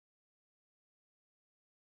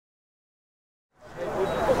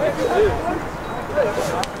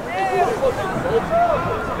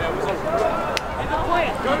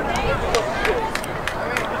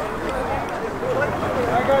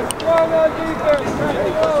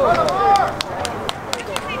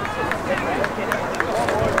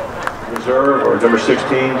Reserve, or number 16,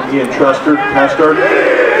 Ian Pastor,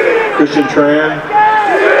 Christian Tran,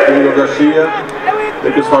 Diego Garcia,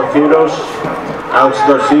 Nicholas Varquedos, Alex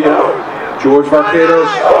Garcia, George Varquedos,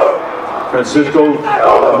 Francisco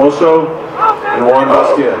Hermoso, and Juan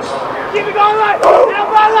Vasquez. Keep it going, like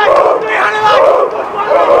 300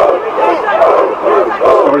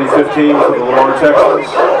 Starting 15 for the Lamar Texans.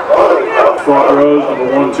 Front rows, number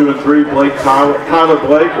 1, 2, and 3, Blake Tyler,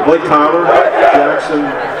 Jackson,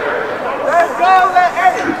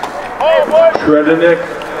 Tredinik,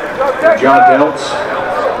 John Deltz.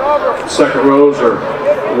 Second rows are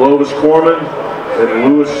Lovis Corman and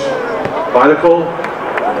Louis Vidacle.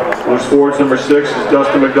 Louis Ford's number 6 is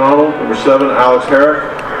Dustin McDonald. Number 7, Alex Herrick.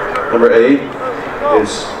 Number 8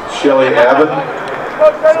 is Shelly Abbott.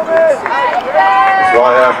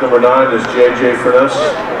 Fly half number 9 is J.J. Furness.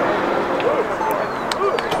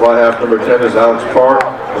 Fly half number 10 is Alex Park.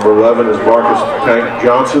 Number 11 is Marcus Tank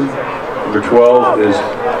Johnson. Number 12 is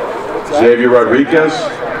Xavier Rodriguez.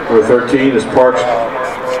 Number 13 is Parks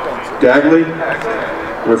Dagley.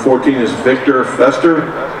 Number 14 is Victor Fester.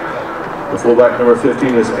 The fullback number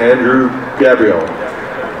 15 is Andrew Gabriel.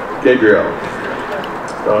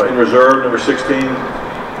 In reserve, number 16,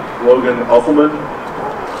 Logan Uffelman.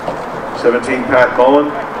 17, Pat Mullen.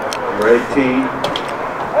 Number 18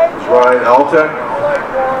 is Ryan Altek.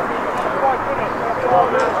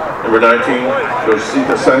 Number 19,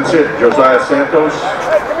 Josiah Santos.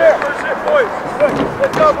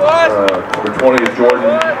 Number 20 is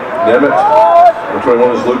Jordan Nemeth. Number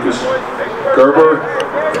 21 is Lucas Gerber.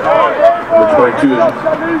 Number 22 is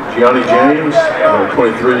Gianni James. Number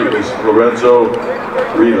 23 is Lorenzo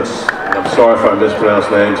Rivas. I'm sorry if I mispronounce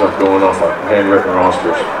names. I'm going off of handwritten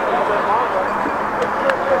rosters.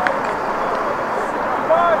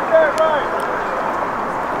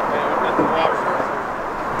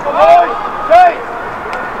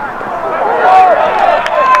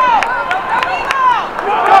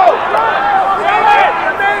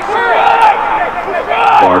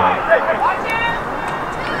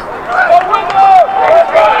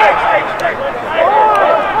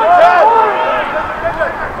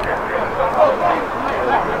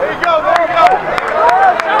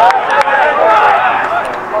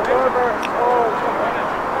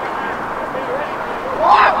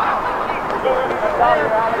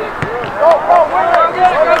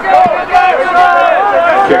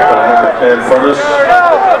 Kick by number 10, Furness.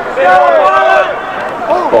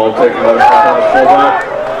 Ball taken by the fullback.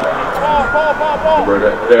 Number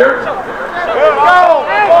there.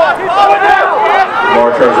 Lamar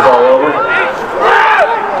turns the ball over.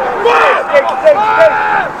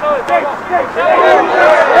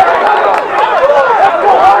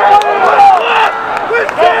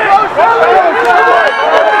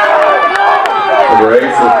 Number 8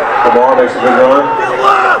 for Lamar makes a good run.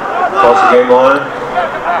 Across the game line.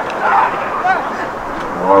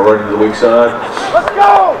 Lamar running to the weak side. Let's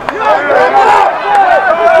go!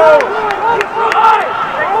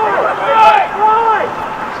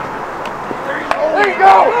 There you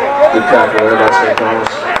go! Good tackle there by St.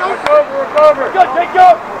 Thomas. Recover. Good, take go!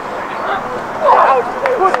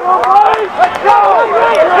 Let's go!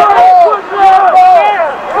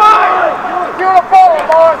 Beautiful,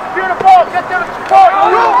 Lamar! Beautiful! Get them to support!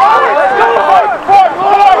 Let's go!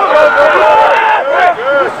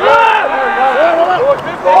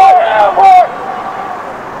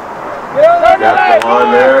 Got the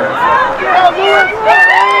line there.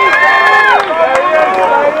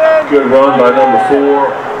 Good run by number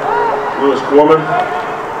 4, Lewis Corman.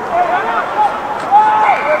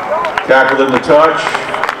 Tackled in the touch.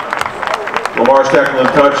 Lamar's tackled in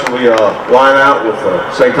the touch, and we line out with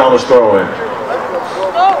St. Thomas throw in.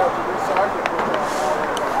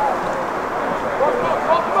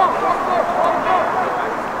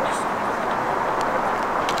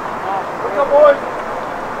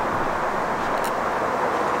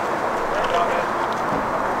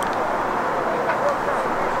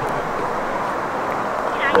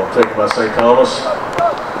 Taken by St. Thomas.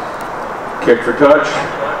 Kick for touch.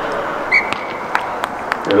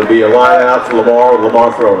 It'll be a line out for Lamar with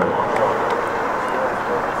Lamar throwing.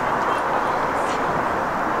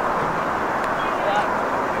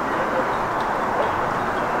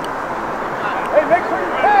 Hey, make sure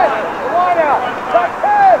you pass. The line out. Back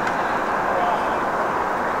pass.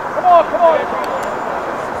 Come on, come on.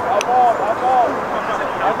 High ball, high ball.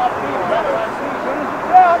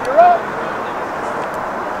 Down, you're up.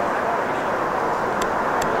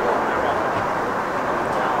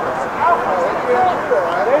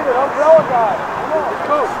 David, umbrella guy. Come on. Let's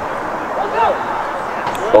go.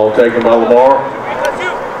 Ball taken by Lamar.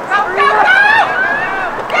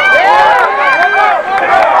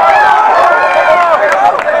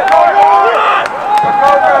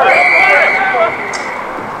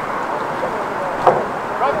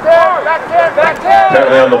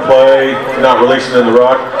 Penalty on the play, not releasing in the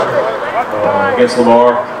ruck against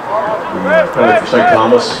Lamar. Penalty for St.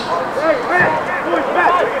 Thomas.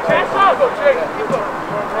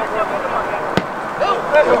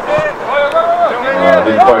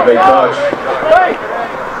 Didn't quite make touch.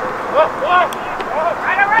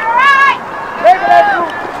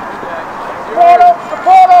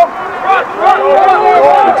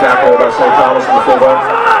 Good tackle by St. Thomas in the fullback.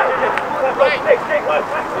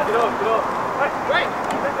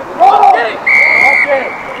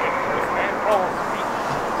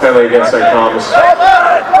 Penalty against St. Thomas.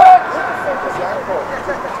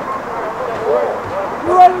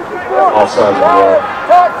 Offside on the road.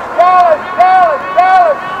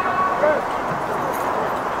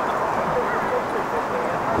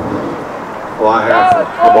 Fly half.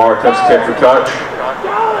 Lamar attempts to kick for touch.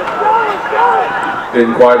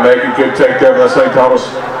 Didn't quite make it. Good take there by St. Thomas.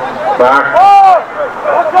 Back.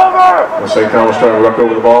 St. Thomas trying to ruck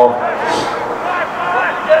over the ball.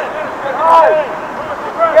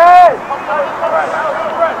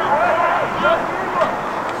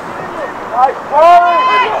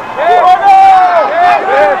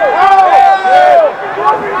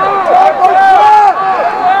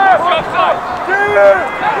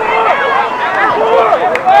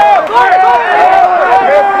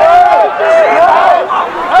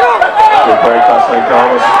 Good break by St.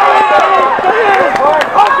 Thomas.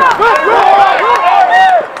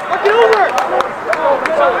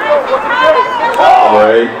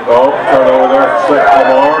 Oh, turnover there for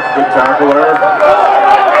Lamar. Good tackle there.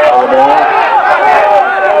 Lamar.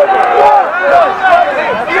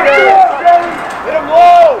 Hit him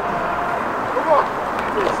low.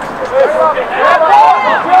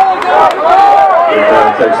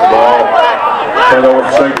 Rebound takes the ball. Turnover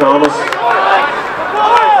for St. Thomas.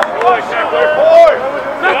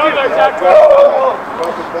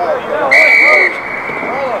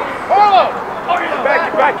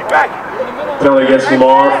 Back. Penalty against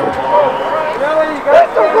Lamar.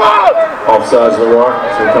 Offsides the rock.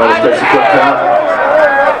 St. Thomas takes a quick tap.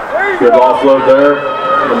 Good offload there.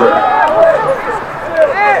 Number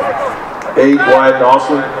 8, Wyatt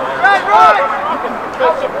Dawson.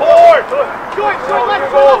 Support! Let's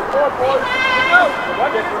go!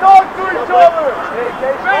 Talk to each other!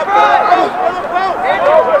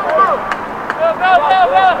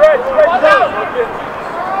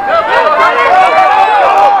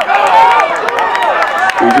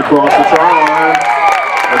 He's across the try line,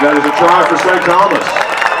 and that is a try for St. Thomas.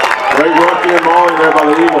 Great rucking and mauling there by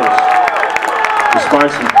the Eagles.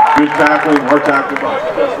 Despite some good tackling, hard tackling.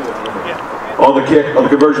 On the kick, on the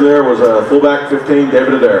conversion there was a fullback 15,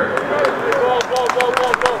 David Adair.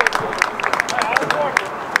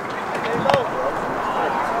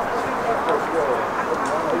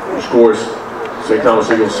 Scores St.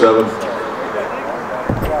 Thomas Eagles 7,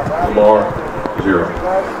 Lamar 0.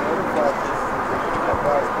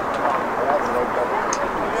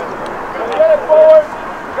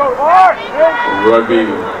 Rugby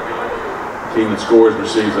team that scores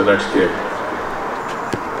receives the next kick.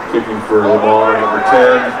 Kicking for Lamar, number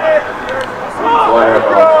 10. Fly half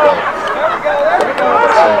out.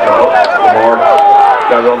 Lamar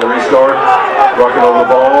got it on the restart. Rucking over the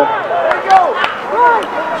ball.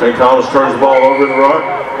 St. Thomas turns the ball over in the ruck.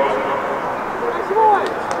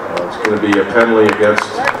 It's going to be a penalty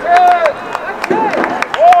against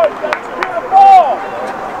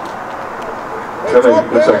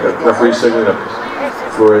looks like a referee signaling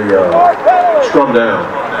for a scrum down.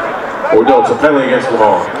 Oh no, it's a penalty against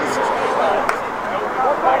Lamar.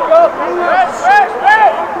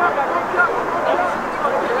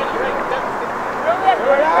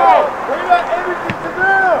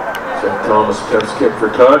 St. Thomas attempts kick for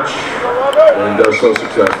touch and does so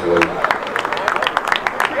successfully.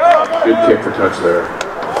 Good kick for touch there.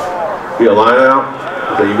 Be a line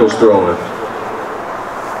out, the Eagles throwing it.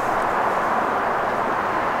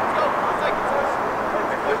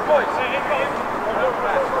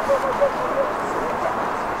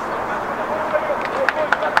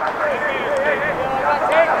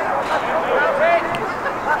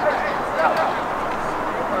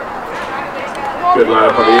 Good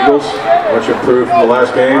lineup on the Eagles. Much improved from the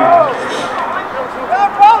last game.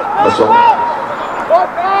 That's all.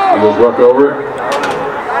 Eagles ruck over it.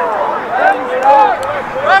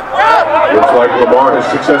 Looks like Lamar has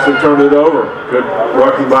successfully turned it over. Good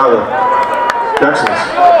rucking by the Texans.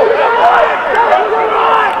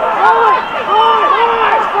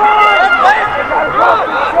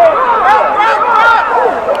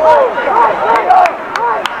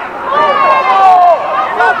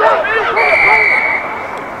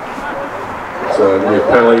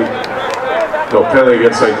 penalty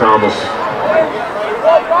against St. Thomas.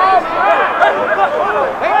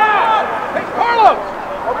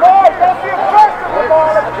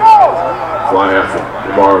 Fly after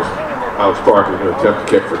Lamar's Alex Parker going to attempt to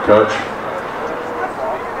kick for touch.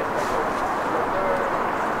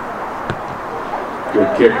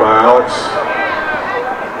 Good kick by Alex.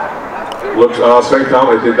 Looks, St.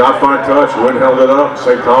 Thomas did not find touch. Wynn held it up.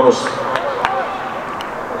 St. Thomas.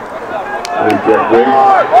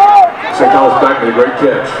 St. Thomas back with a great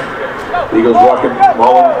catch. Eagles walking,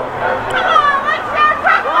 Mullen.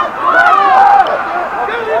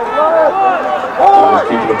 Eagles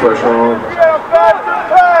keeping the pressure on.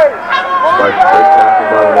 Despite great tackling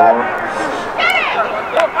by Lamar.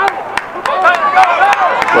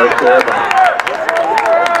 Right there.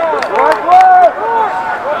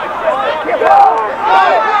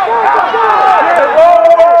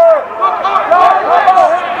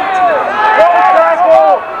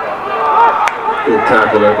 Good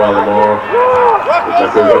tackle there by Lamar. Looks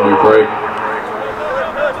like there's going to be a break.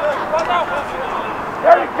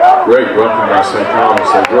 Great rucking by St. Thomas.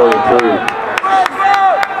 They really improved.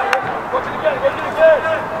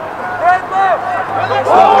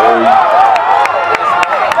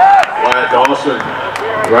 Wyatt Dawson,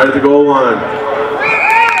 right at the goal line.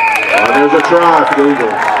 And there's a try for the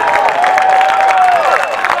Eagles.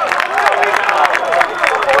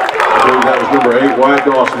 I believe that was number 8, Wyatt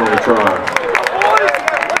Dawson on the try.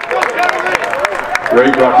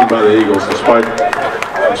 Great rucking by the Eagles, despite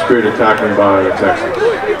the spirited tackling by the Texans.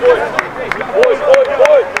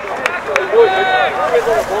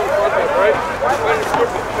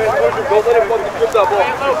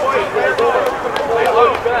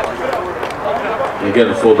 And again,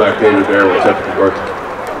 the fullback David Bear will attempt to convert the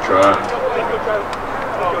try.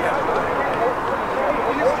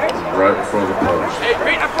 Right in front of the post.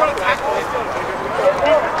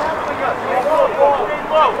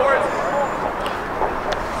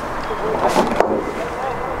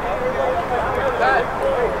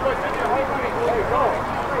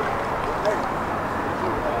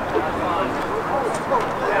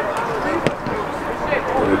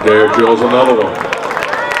 And Dare drills another one.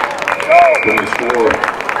 Good score.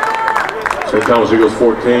 St. Thomas Eagles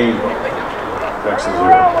 14, Texans 0.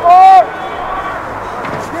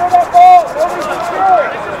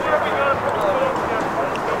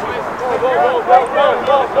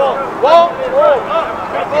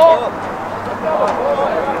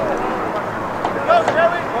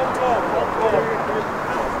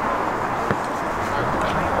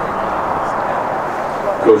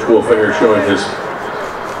 Coach Wolfinger showing his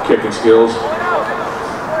kicking skills.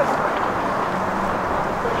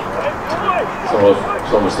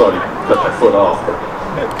 Someone thought he cut that foot off. Go,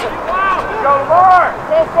 Lamar!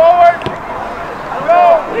 Go forward!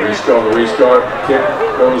 The restart, kick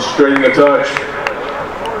goes straight in the touch.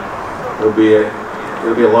 It'll be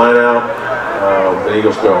a line out. The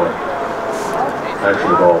Eagles going.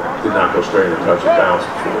 Actually, the ball did not go straight in the touch. It bounced.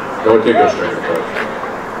 No, it did go straight in the touch.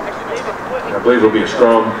 I believe it'll be a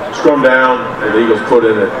scrum down, and the Eagles put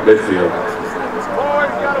in at midfield.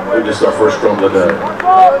 This is our first scrum of the day.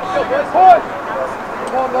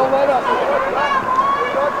 Come on, don't let up.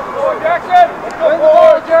 Jackson! Bring the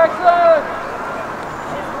ball, Jackson!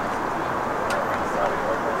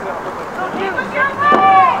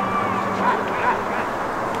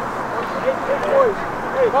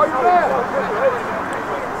 Hey, call your man!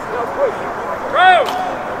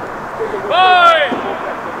 Fine!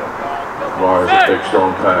 Lamar is a big,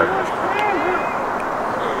 strong pack.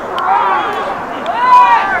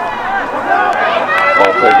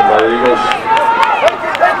 Ball taken by the Eagles.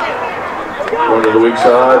 Going to the weak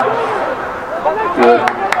side. Good.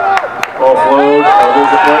 Offload.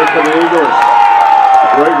 There's a play for the Eagles.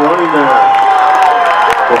 Great running there.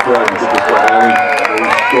 Hopefully I can get this one. He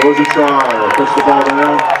scores a try. They push the ball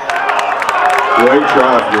down. Great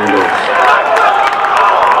try for the Eagles.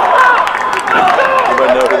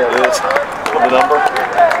 Anybody know who that is? The number? I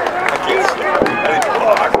can't see it.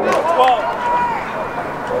 I need to block.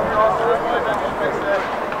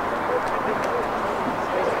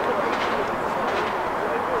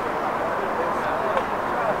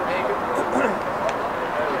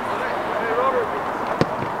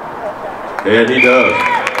 And he does.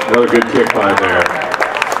 Another good kick by there.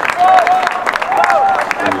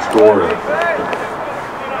 And he scored it.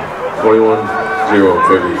 21-0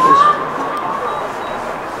 for the Eagles.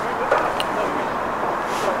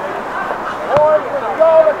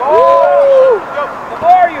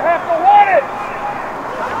 Lamar, you have to want it!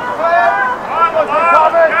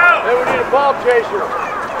 Hey, we need a ball chaser.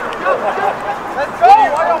 Let's go!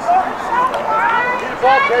 Deep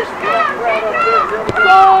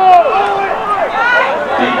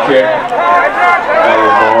kick.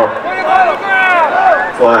 Lamar.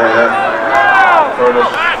 Fly half.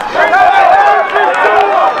 Furnace.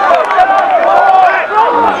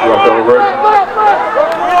 Rough over it.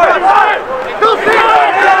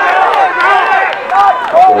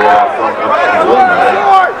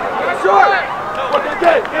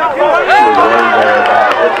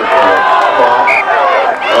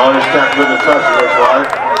 Oh, he's tackling the touch, it looks like.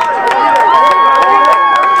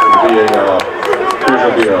 Here's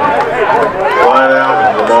going to be a line out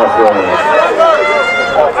and Lamar throwing.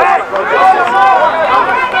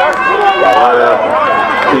 Line out,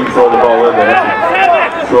 team throwing the ball in there.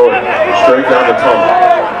 Throw it straight down the tunnel.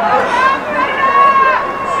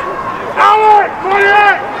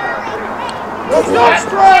 Let's go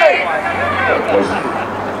straight!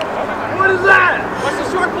 What is that? What's the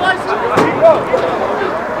short place?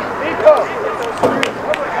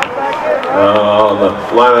 The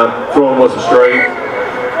lineup throwing wasn't straight.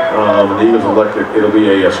 The Eagles elected. It'll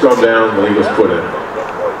be a scrum down. The Eagles put in.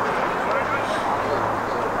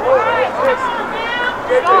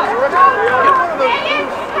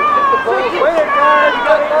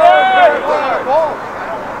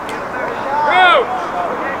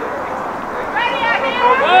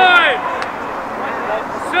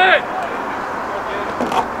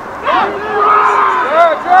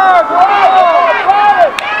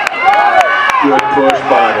 Good push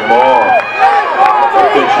by Lamar.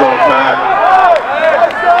 Big strong pack.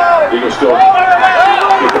 Eagles still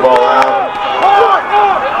get the ball out.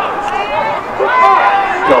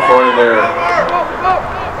 Tough running there.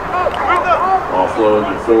 Offload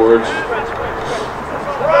and forwards.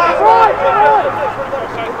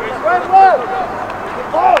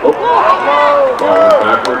 Oh. Ball went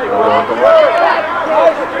backward.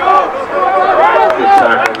 Good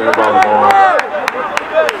tackle there by Lamar.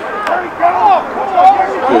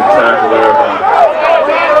 Good tackle there by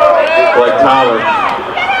Blake Tyler.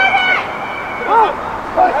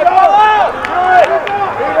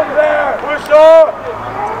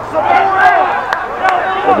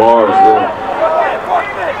 Lamar is really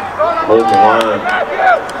holding the line.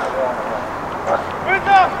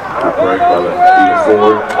 Good break by the Eagle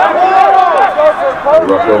forward.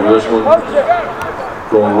 Ruck over this one.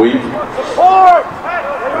 Going weak.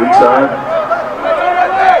 Weak side.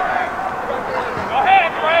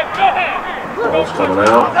 Ball's coming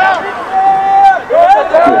out.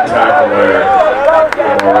 Good tackle there.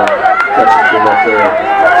 Catching him up there.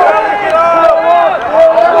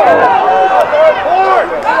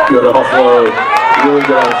 Good offload. Really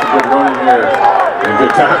good. Some good running here. And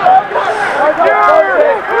good tackle.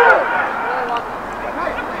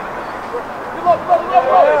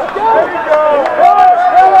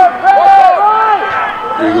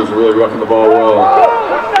 The Eagles are really rocking the ball well.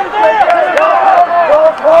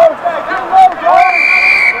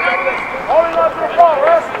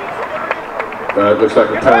 It looks like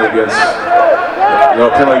a penalty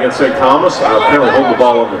against St. Thomas. Apparently hold the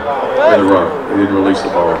ball in the run. They didn't release the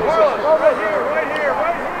ball.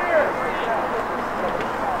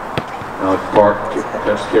 Alex Park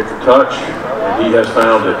attempts to kick for touch, and he has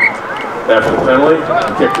found it. After the penalty,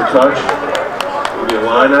 he kicked for touch. It'll be a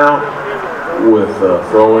line out with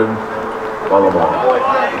throw-in by Lamar.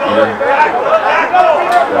 Again,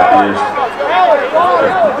 that is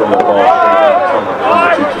throwing the ball from the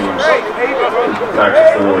two teams. Packs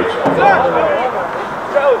of forwards.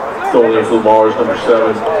 Throwing in for Lamar's number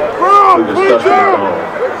 7. Who just touched the ball.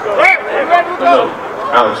 No,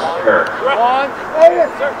 Alex Herrick.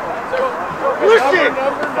 Listen!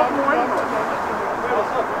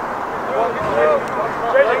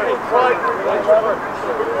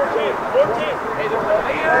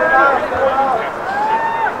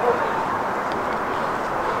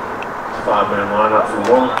 5-man lineup for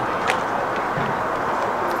one.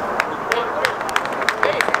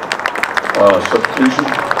 Substitution.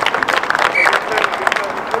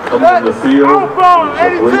 Coming in the field, I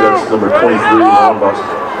believe that's number 23, Ron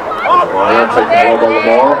Buster. Lineup taking the ball by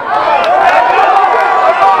Lamar.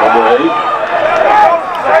 Number 8.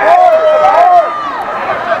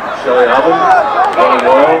 Shelly Alvin, running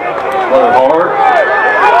well, running hard.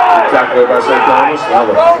 Good tackle there by St. Thomas. Now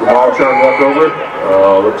the Lamar trying to walk over.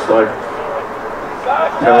 Looks like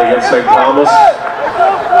penalty against St. Thomas.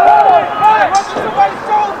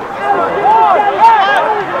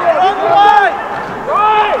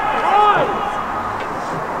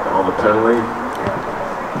 On the penalty,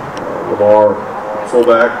 Lamar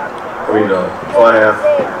fullback, fly half.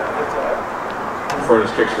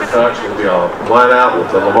 Furnace kicks for touch. It'll be a line out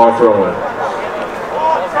with the Lamar throw in.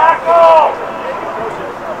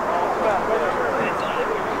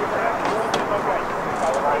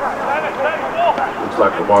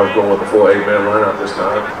 like Lamar's going with the full 8-man lineup this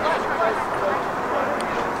time.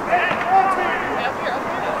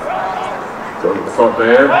 Go to the front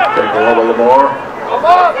man, take a look at Lamar.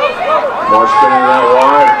 Lamar spinning that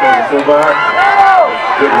wide, goes to fullback.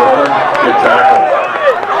 Good run, good tackle.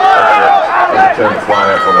 That's a 10 fly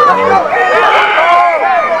out from the run.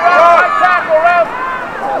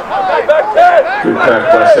 Good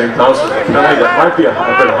tackle by St. Thomas. Penalty that might be a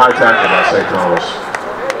bit of high tackle by St. Thomas.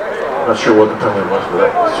 Not sure what the penalty was, but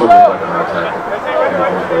that sort of looked like a high tackle.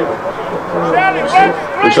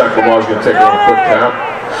 Looks like Lamar's going to take a little quick tap.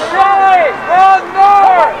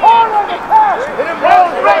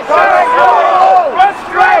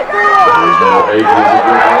 There's no 8. He's a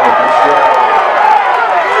good ball.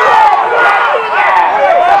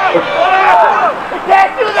 You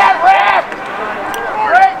can't do that, Rap!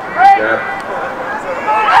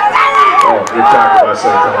 Oh, good tackle by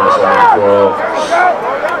St. Thomas on the 12.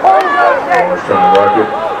 Lamar's trying to rock it.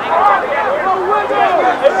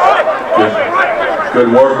 Good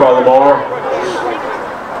work by Lamar.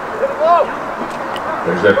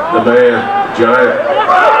 There's the man, giant.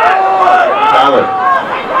 Allen.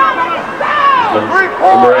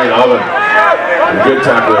 Number 8, Allen. A good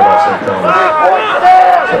tackle there by St. Thomas.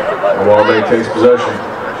 Lamar maintains possession.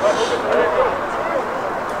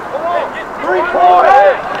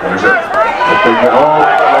 There's it. Oh,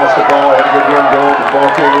 lost the ball. Had a good run going. The ball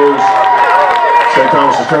came loose. St.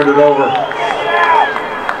 Thomas has turned it over.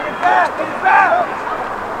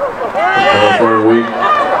 For a week.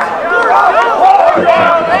 Good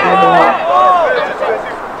tackle by Lamar.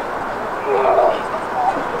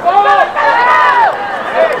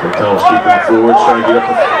 St. Thomas keeping it forward, trying to get up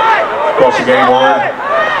across the game line.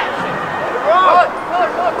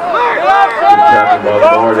 Good tackle by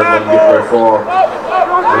Lamar, didn't let him get very far.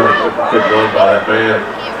 Good run by that man.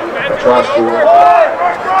 A try score.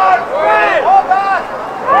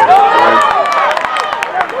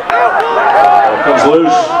 Comes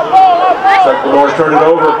loose. Looks like Lamar's turned it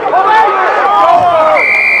over.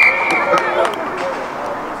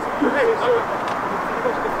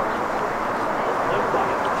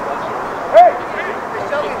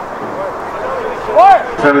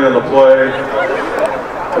 Penalty on the play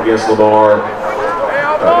against Lamar.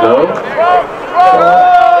 No.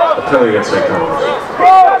 A penalty against St. Thomas.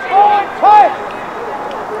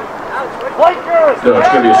 No, it's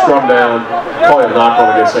going to be a scrum down. Probably a knock-on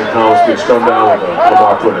against St. Thomas. Be a scrum down with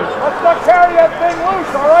Lamar put in.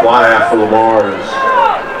 Fly half for Lamar is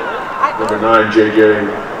number 9, J.J.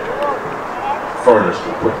 Furnace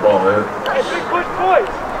will put the ball in.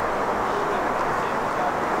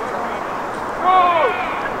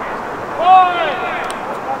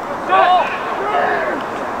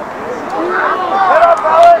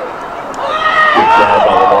 Good job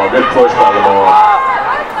by Lamar. Good push by Lamar.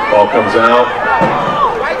 Ball comes out.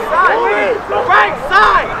 Right side! Right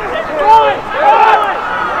side!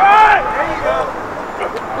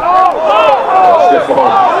 Stiff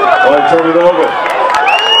arm. Go ahead, turn it over.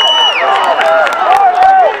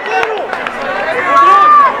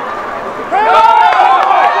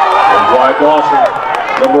 And Dwight Dawson,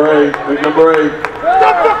 number 8, big number 8.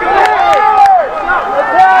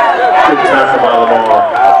 Good tackle by Lamar.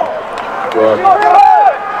 Good.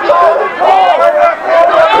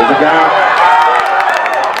 There's a guy.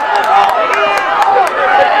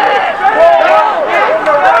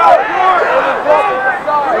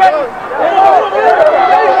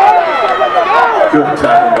 Good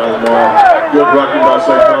tackle by Lamar. Good rucking by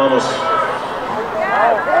St. Thomas.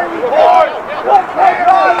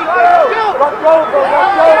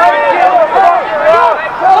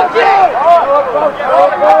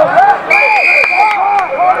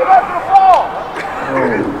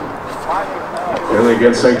 Penalty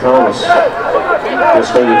against St. Thomas.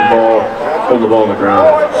 Just holding the ball on the ground.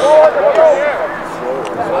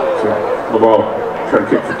 So, Lamar trying to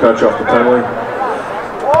kick for touch off the penalty.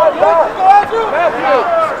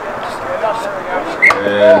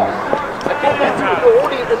 And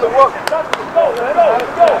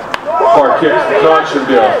hard kick for touch should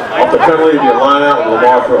be off the penalty, be a line out with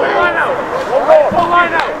Lamar throw.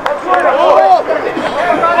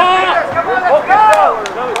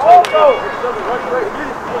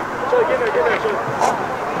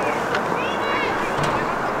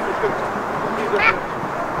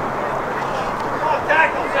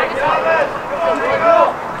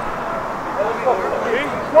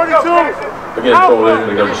 Again, throw it in,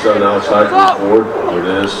 we number 7 outside, goes forward. There it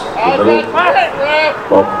is, the middle.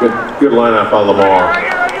 Well, good line out by Lamar.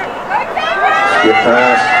 Good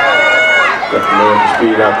pass. Got the man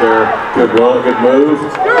speed out there. Good run, good move.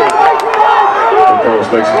 Thomas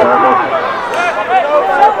makes a tackle.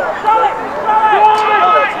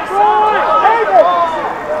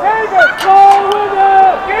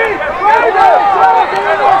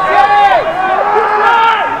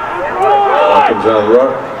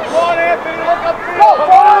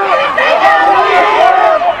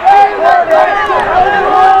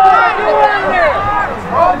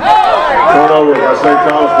 St.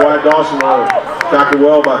 Thomas, Wyatt Dawson on tackled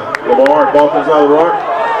well by Lamar. Ball comes out of the ruck.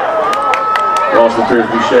 Dawson appears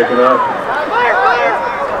to be shaken up.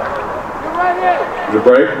 There's a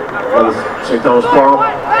break by the St. Thomas Prom.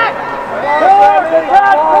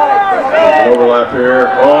 There's an overlap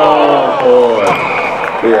here. Oh boy.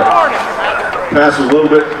 Yeah. Pass is a little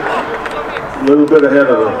bit ahead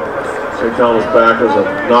of the St. Thomas back. There's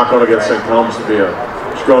a knock on against St. Thomas to be a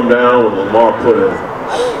scrum down with Lamar put in.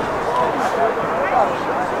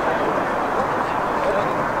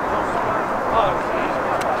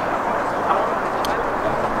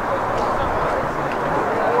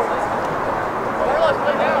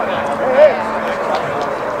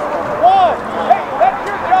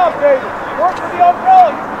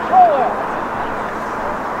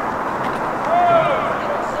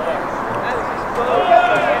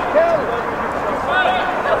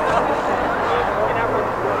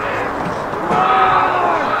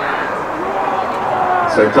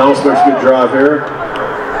 St. Thomas makes a good drive here.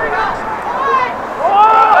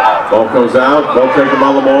 Ball comes out. Ball taken by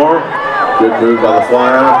Lamar. Good move by the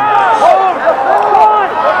fly out.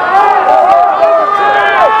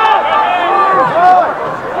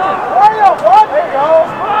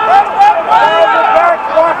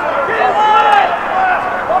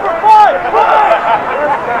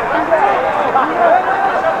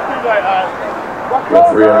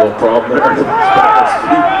 Referee had a little problem there.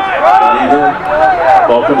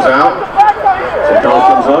 Ball comes out. St. Thomas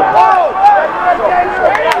comes up.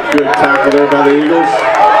 Good tackle there by the Eagles.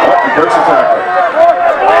 Oh, he breaks the tackle.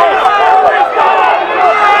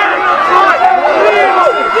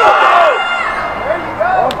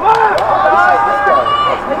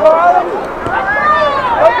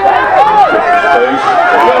 Space.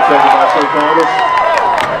 Well taken by St. Thomas.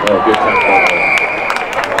 Oh, good tackle.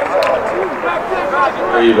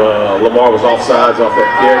 I believe Lamar was offsides off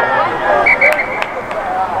that kick.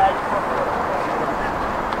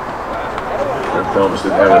 Thomas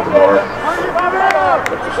didn't have it at the mark.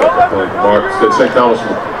 St. Thomas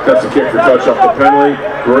cuts the kick for touch off the penalty.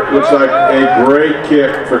 Looks like a great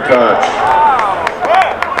kick for touch.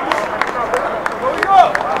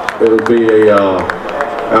 It'll be a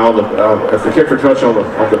if the kick for touch on the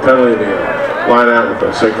penalty, the line out with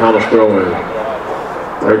the St. Thomas throw in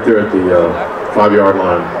right there at the 5-yard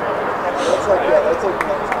line.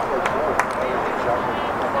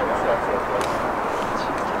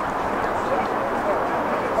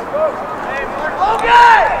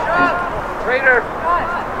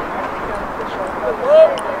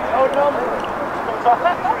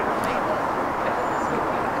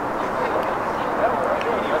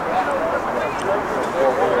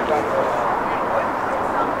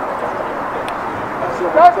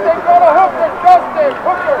 Justin, go to Hooker, Justin,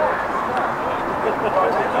 Hooker.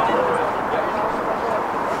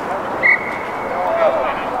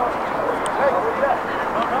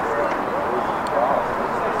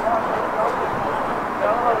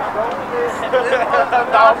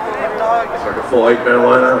 It's like a full 8-man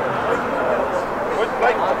lineup.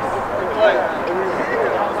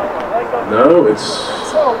 No, it's...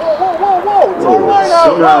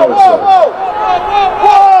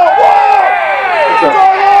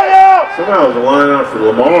 Somehow it was a line out for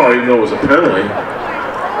Lamar, even though it was a penalty.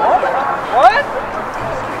 What?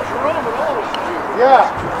 Yeah,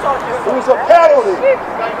 it was a penalty.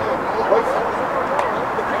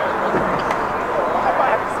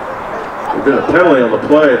 There's been a penalty on the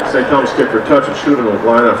play. St. Thomas kicked for touch and shooting was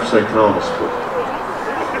line out for St. Thomas, but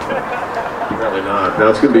apparently not. Now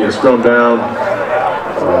it's going to be a scrum down.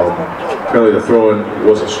 Apparently the throw-in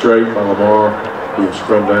wasn't straight by Lamar. Be a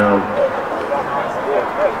scrum down.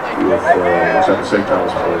 With looks like the St.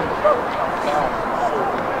 Thomas play.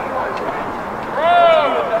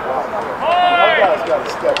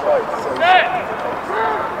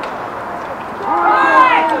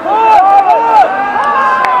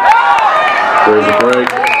 There's a break,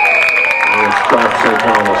 and it's stopped St.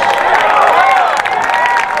 Thomas.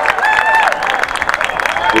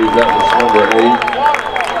 I believe that was number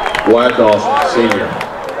 8, Wyatt Dawson, senior.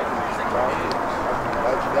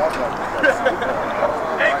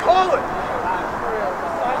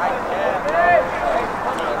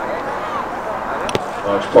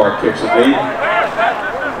 Park kicks it deep.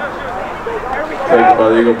 Taken by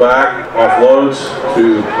the Eagle back, offloads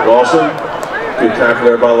to Dawson. Good tackle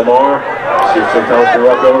there by Lamar. See if St. Thomas can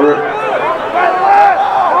ruck over it.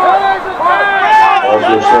 Ball's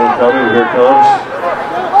just showing coming, here it comes.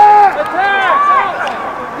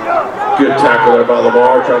 Good tackle there by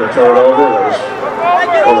Lamar, trying to turn it over. That was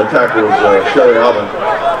on the tackle was Shelly Alvin.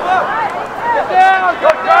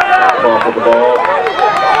 Off with the ball.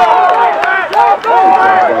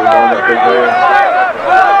 Big man.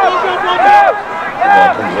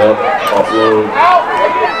 Offload.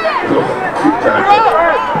 Keep tackle.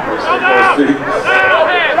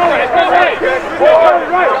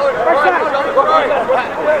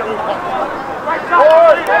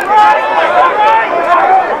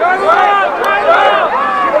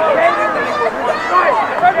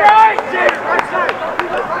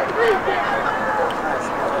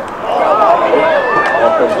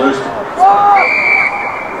 Ball comes loose.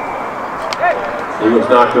 Eagles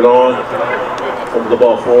knocked it on. Comes the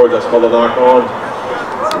ball forward. That's called a knock on.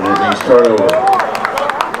 And it means turnover.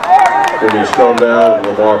 Going to be a scrum down.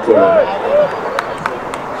 Lamar put in.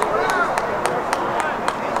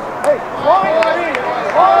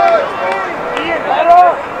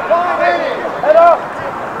 Head up!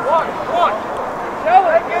 One! Shell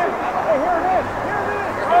it! Hey, here it is!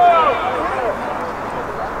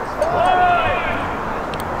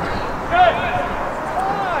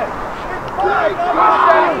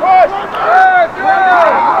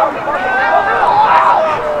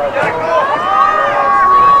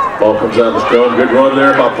 Ball comes out of the scrum. Good run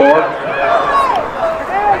there by Park.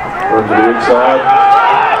 Run to the inside.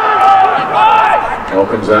 Ball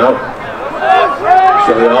comes out.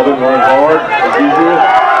 Shelly Alvin running hard as usual.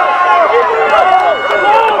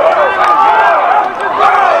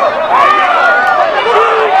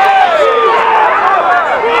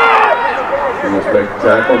 Eagles make the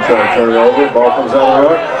tackle, trying to turn it over. Ball comes out of the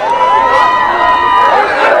ruck.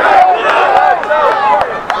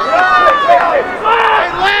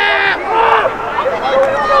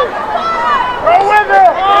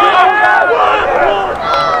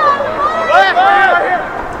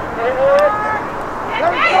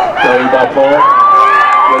 By Park.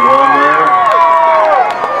 Good run there.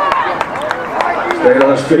 Stayed on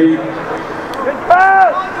his feet.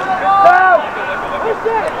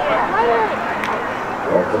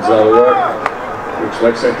 Ball comes out of the ruck. Looks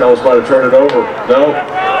like St. Thomas might have turned it over. No.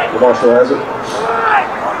 Lamar still has it.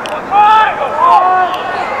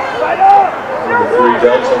 Number 3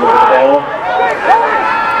 Delts on the ball.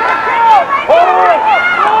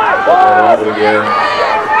 Ball out again.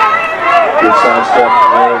 Good side step,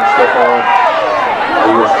 step on.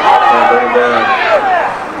 Eagles trying to bring him down.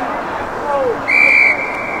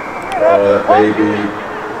 That may be.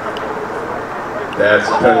 That's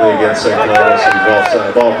a penalty against St. Thomas. He's offside.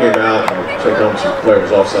 The ball came out, and St. Thomas player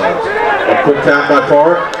was offside. A quick tap by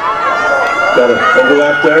Park. Got an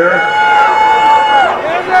overlap there.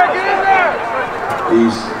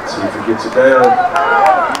 He's, see if he gets it down.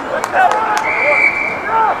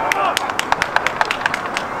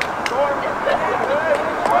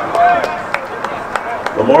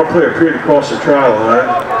 Lamar player appeared to cross the try line,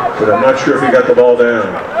 but I'm not sure if he got the ball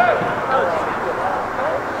down.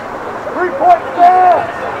 3-point ball!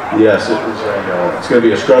 Yes, it was. It's going to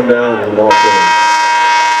be a scrum down with Lamar player.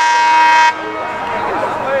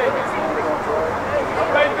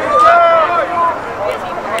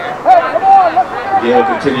 The game will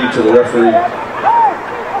continue till the referee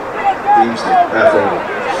deems the half over.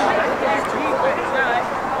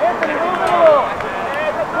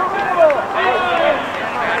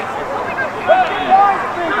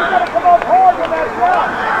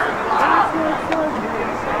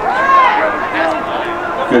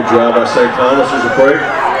 Good job by St. Thomas. There's a break.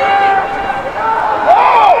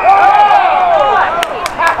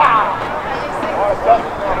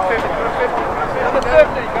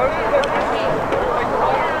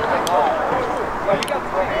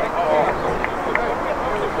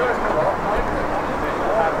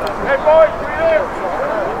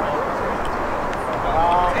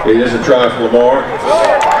 It is a try for Lamar.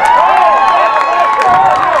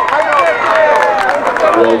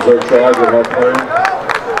 Well deserved try, good hard play.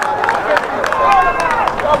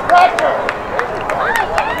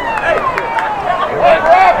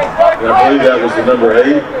 And I believe that was the number 8,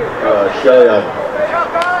 Shelly Alvin.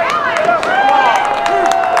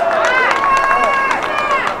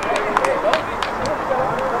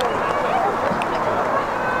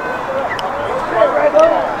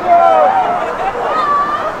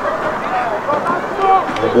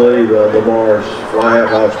 I believe Lamar's fly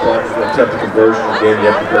half out spot is going to attempt the conversion again. You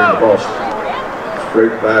have to bring the ball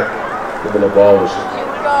straight back into the ball was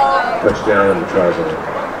touchdown in the try zone.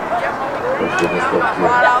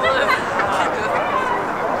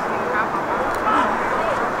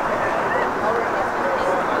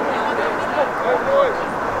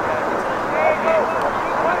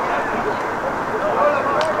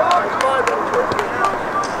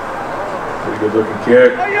 Pretty good looking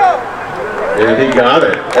kick. And he got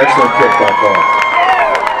it. Excellent kick by Paul.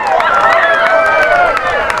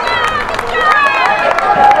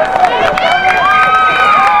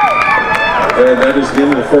 And that is the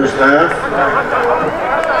end of the first half.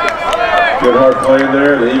 Good hard playing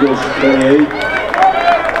there. The Eagles 28,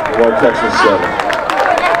 Lamar Texans 7.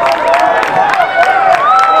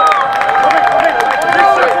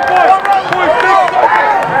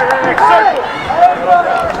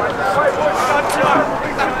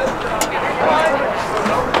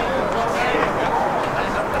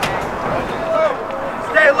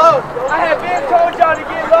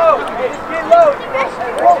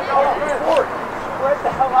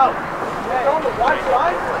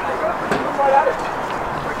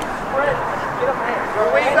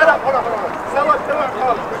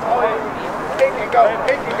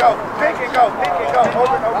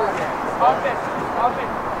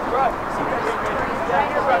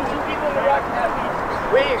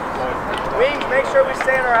 Wings, make sure we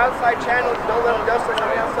stay in our outside channels. Don't let them dust us on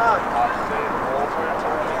the outside.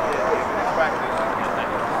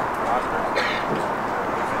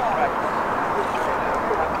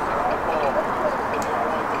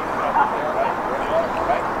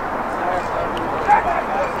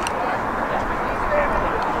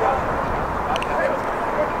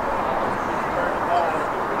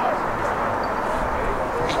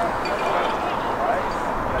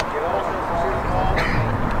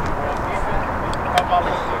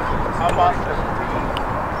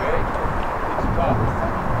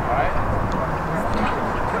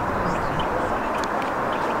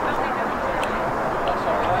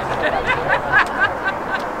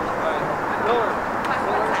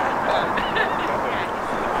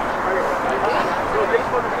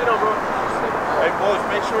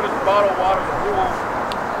 Make sure this bottle of water is cool.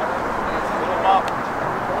 Fill them up.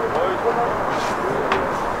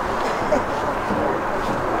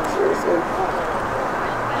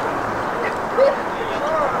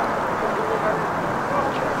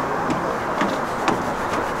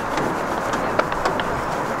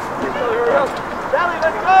 Sally,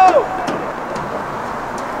 let's go!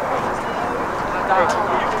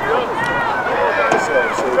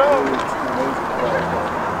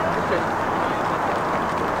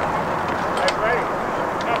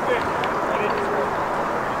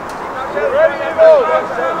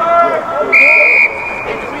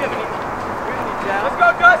 Let's go,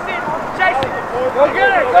 Gusty! Chase it! Go get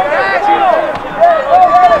it! Go get it!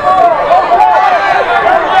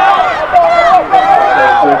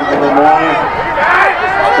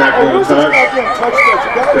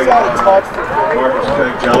 Marcus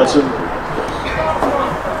Tank Johnson.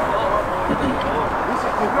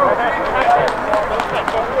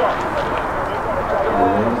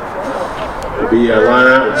 It'll be a line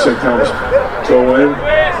out with St. Thomas go in.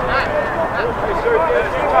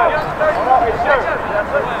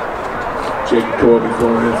 Jacob Corby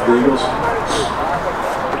going in for the Eagles.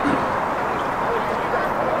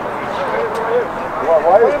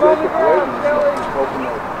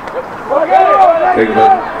 Taking a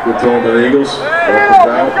good throw to the Eagles. Opens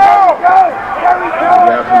out.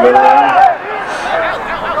 Gap in the middle line.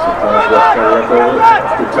 Sometimes left kind of left over.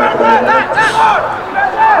 Good tackle by the line.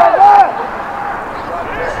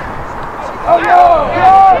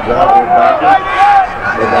 Comes out, went back.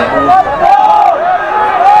 Went back home.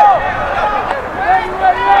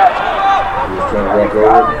 He was trying to ruck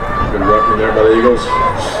over. Good rucking there by the Eagles.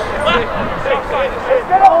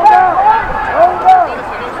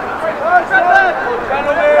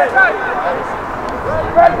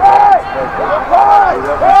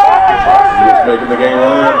 He's making the game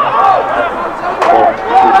line.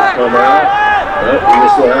 Come out. Yep, he will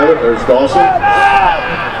still have it. There's Dawson.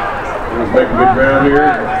 He's making good ground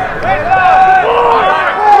here.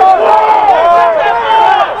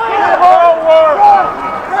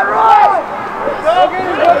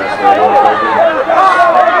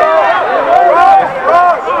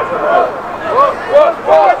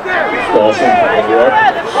 Dawson on the ruck.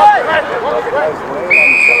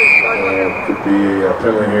 Could be a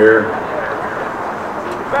penalty here.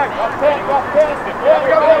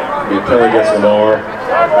 Could be a penalty against Lamar.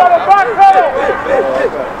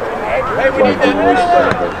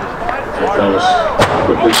 Thomas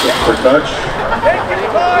quickly for touch.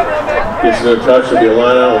 Gets another touch. There'll be a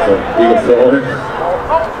line out with an Eagle throw in. Not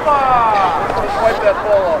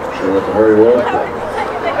sure what the hurry was.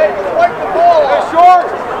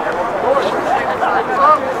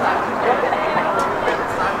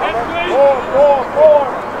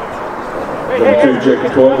 Number 2,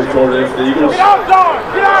 Jacob Coyle, we tore it in for the Eagles. Short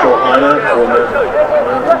line out, 4 minutes.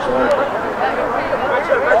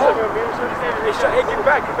 Hey, get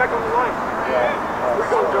back on the line. We're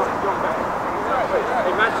going back.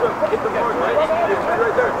 Hey, match up, hit the mark, right?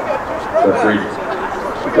 Right there. Referee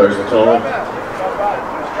declares the time.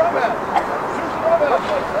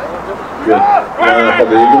 Good line up on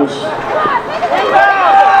the Eagles.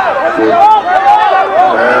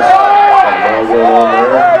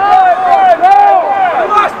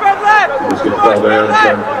 ball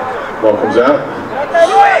down, ball comes out.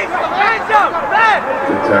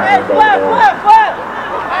 Good tackling by Lamar.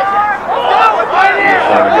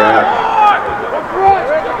 Find a gap.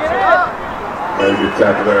 Very good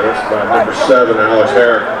tackle there. That's by number 7, Alex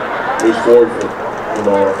Herrick. Moves forward for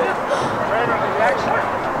Lamar.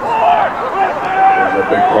 There's a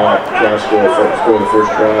big try to score the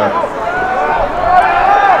first try.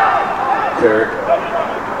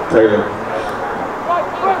 Taylor.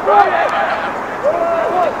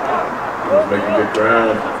 He's making good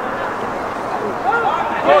ground.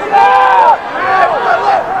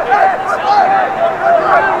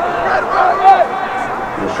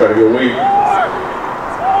 Just try to go weak.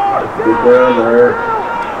 Good ground there.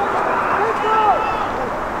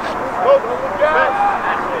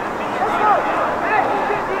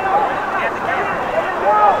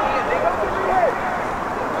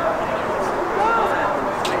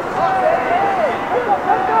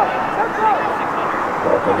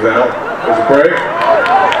 Ball comes out. There's a break.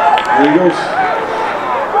 Eagles.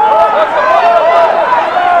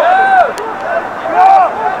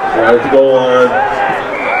 Right at the goal line.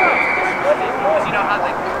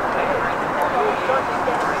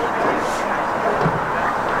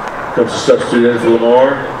 Comes a substitute in for Lamar.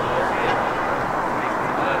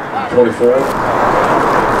 24.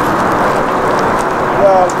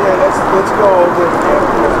 Well, yeah, let's go over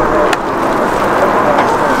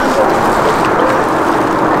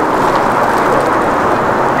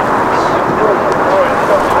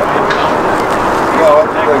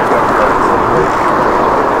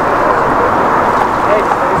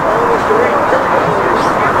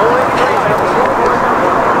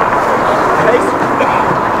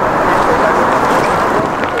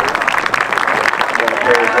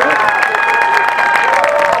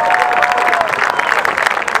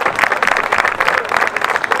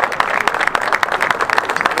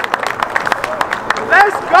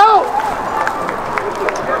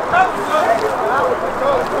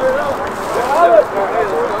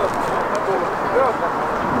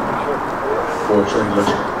Fortunately,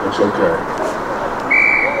 looks okay.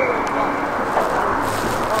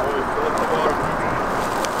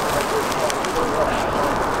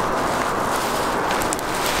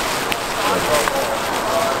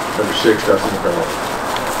 Number 6, Dustin Bell.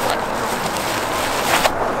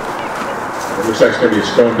 It looks like it's going to be a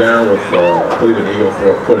scrum down with, I believe, an Eagle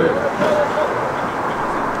throw put in.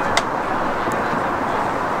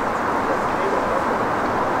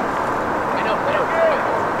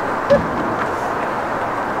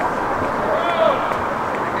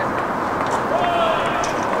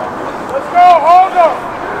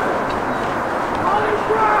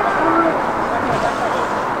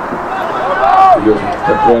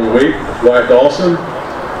 Kept one week, Wyatt Dawson.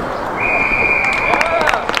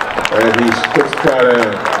 And he puts the try down,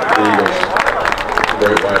 the Eagles.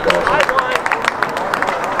 Great Wyatt Dawson.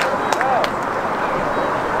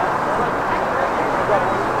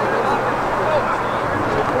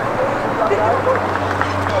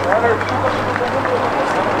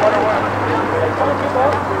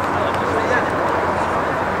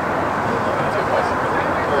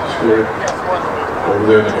 Scored over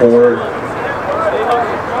there in the corner.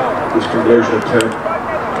 This conversion attempt,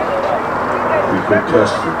 we could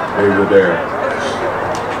test it, maybe the dare.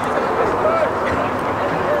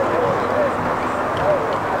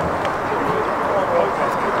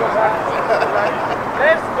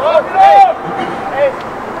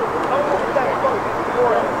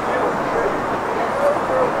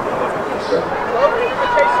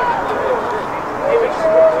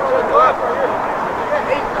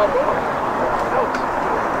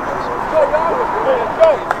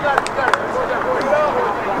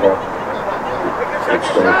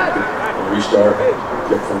 Restart,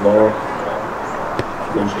 kick from Laura.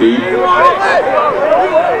 Goes deep.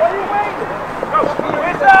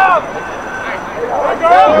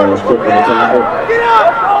 Was quick on the tackle.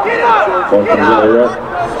 Ball comes out of the rep.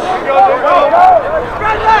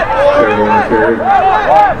 Carry on the carry.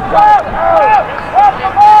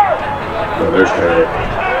 No, there's Taylor.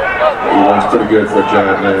 He runs pretty good for a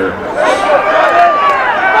giant there.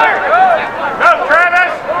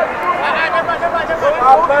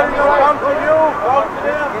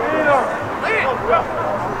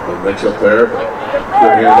 Mix up there. Good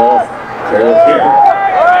hand off. Taylor here.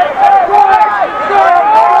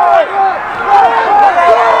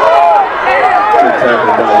 Good tackle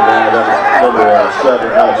by the man. That was number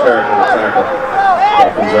 7, Alex Herrick on the tackle.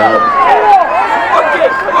 Ball comes out.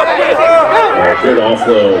 Good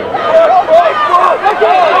offload.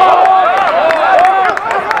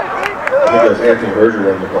 I think that's Anthony Berger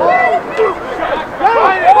running the ball.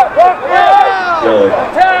 Kelly.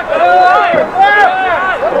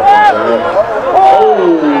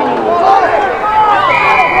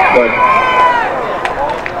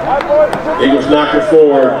 knock it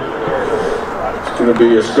forward. It's going to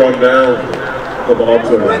be a scrum down. The ball to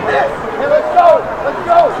him. Let's go! Let's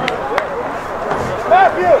go!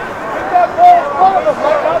 Matthew, get that ball in front of us,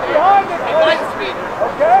 not behind it.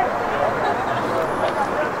 Okay?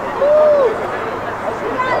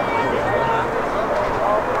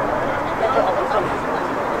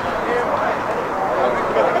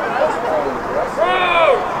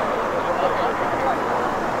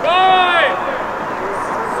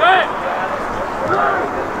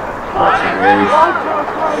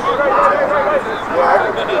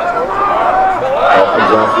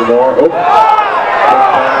 Comes off Lamar. Oh, good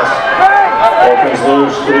pass. Ball comes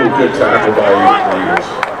loose. Ooh, good tackle by Eagles.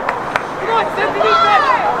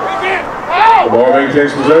 Lamar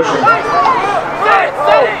maintains possession.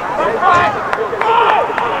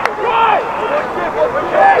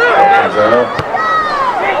 Comes out.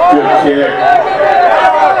 Good kick.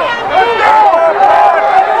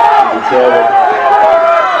 Good trouble.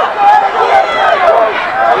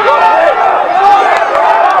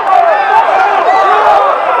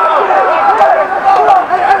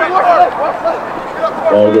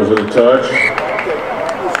 Ball goes in a touch,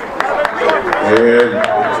 and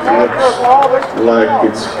looks like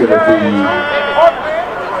it's going to be,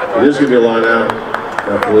 it is going to be a line out. I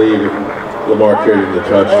believe Lamar carried in the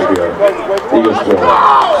touch to be on Eagles ball.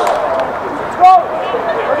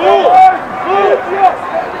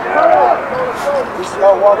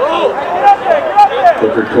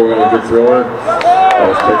 Booker Coyle, a good thrower.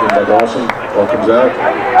 Ball's taken by Dawson. Ball comes out.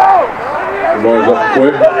 Lamar's up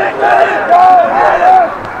quick.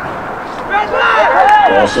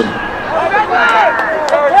 Dawson.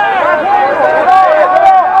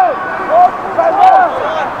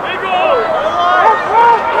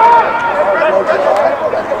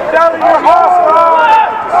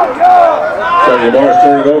 Lamar's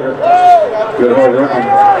turning it over. Good hard rugby.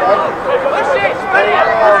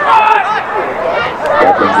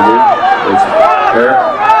 Back comes the lead. It's Eric.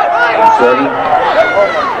 7.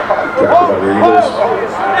 Tackled by the Eagles.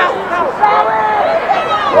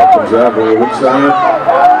 Ball comes out, going to the weak side.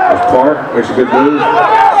 There's Park, makes a good move.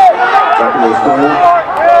 Back into the corner.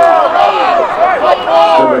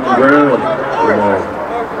 Still making ground.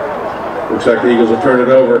 Looks like the Eagles will turn it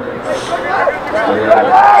over.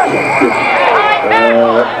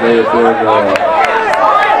 That may have been,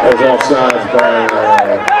 that was offsides by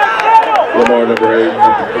Lamar, number 8. It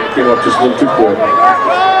came up just a little too quick.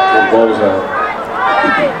 The ball was out.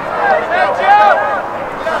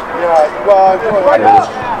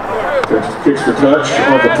 Kicks for touch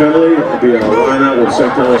off the penalty. It'll be a line out with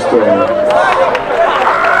St. Thomas throw.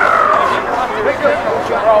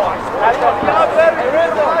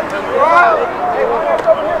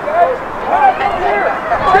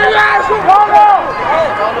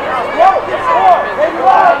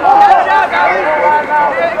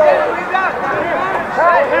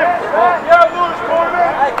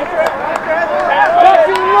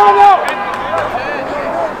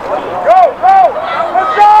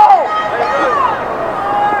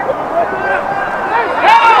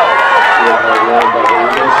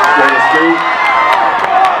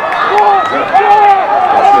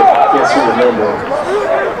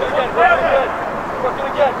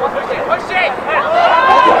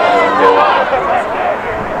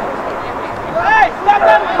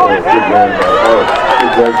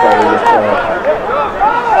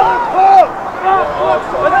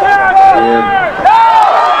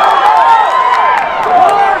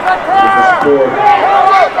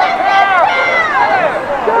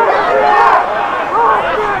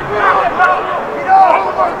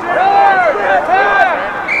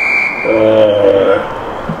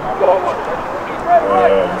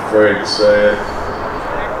 I'm afraid to say it.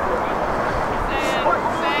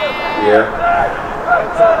 Yeah.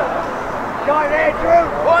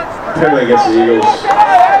 Penalty against the Eagles.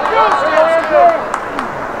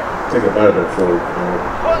 I think it might have been forward.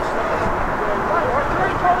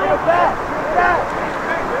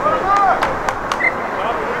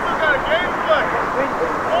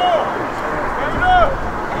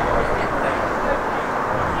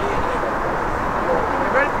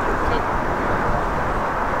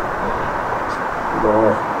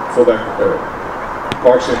 Fullback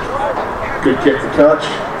Clarkson, good kick for touch.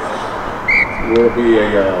 Will be a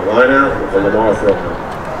line out with a Lamar throw.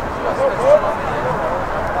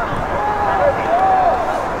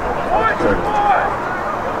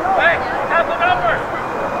 Hey, have the number.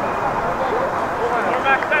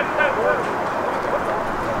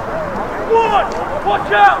 One,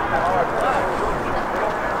 watch out.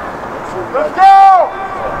 Let's go.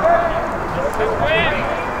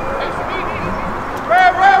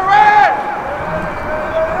 Red!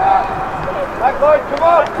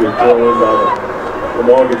 Good throw in by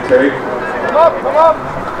Lamar Rugby. Come up, come up.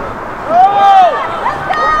 Go!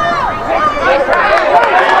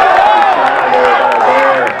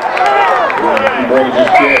 You want to just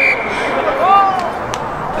get.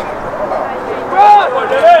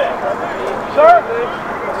 Sir?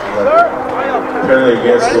 Sir? Penalty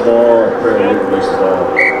against Lamar, apparently didn't release the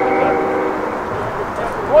ball.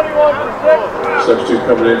 21 for 6. Substitute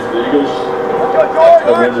coming in for the Eagles. George!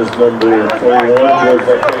 Coming in is number 21, George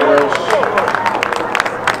Vaqueros.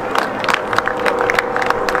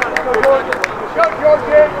 Go,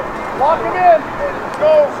 George! Lock him in!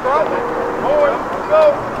 Go! Stop it! Forward! Go!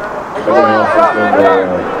 Coming off is number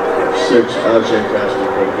 6, Ajay Casper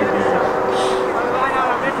for the game.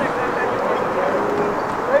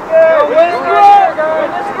 Win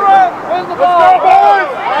the scrum! Win the ball! Let's go, boys!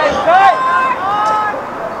 Hey, tight!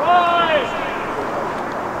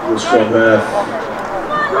 Good scrum half.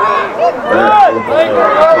 Back for the ball.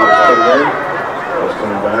 Ball's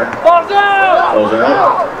coming back. Ball's out! Ball's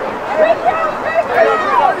out.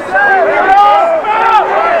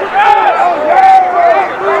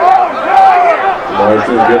 Lamar's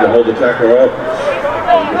doing good to hold the tackler up.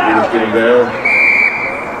 He's getting down.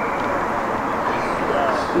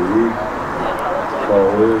 Ball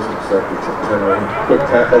is, looks like it's a 10-8. Quick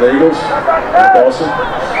tap on the Eagles. Back Dawson.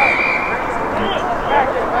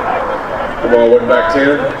 The ball went back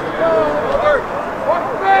 10.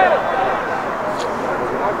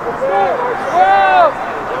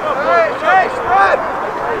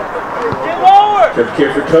 Kept the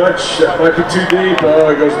kick for touch. That might be too deep. Oh,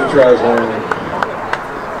 it goes to the try zone.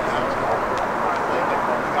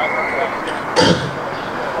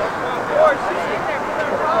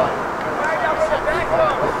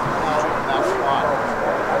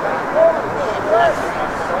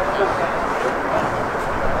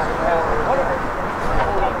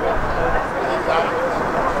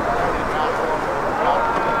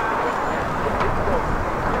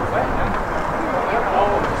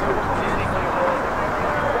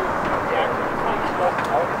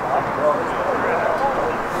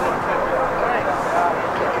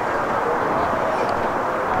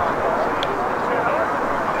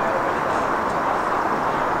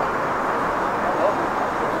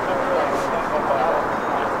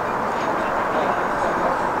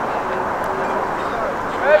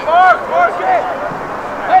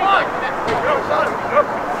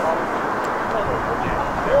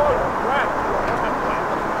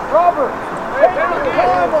 Robert, take your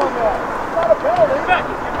time on that. It's not a penalty. Get back.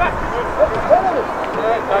 That's a penalty.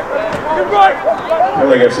 Good right.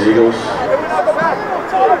 Penalty against the Eagles. It's not a penalty.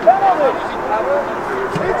 It's not a penalty.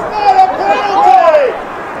 It's not a penalty.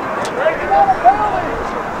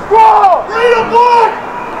 Whoa! Read a block!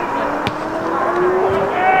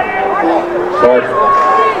 Clark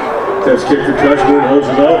attempts kick for touch. Boone holds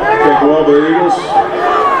it up. Can't go on by the Eagles.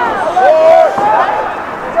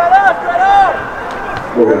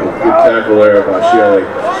 Good tackle there by Shelley. He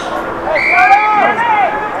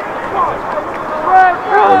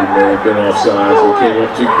may have been offside, so he came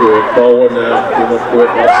up too quick. Ball wasn't out, came up quick,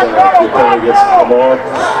 offside. Good penalty against Lamar.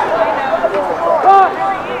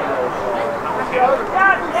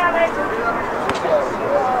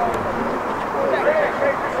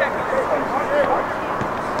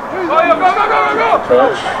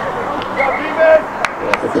 Touch.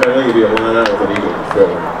 Off the penalty, he'd be a line out with an Eagle to fill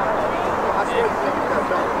him.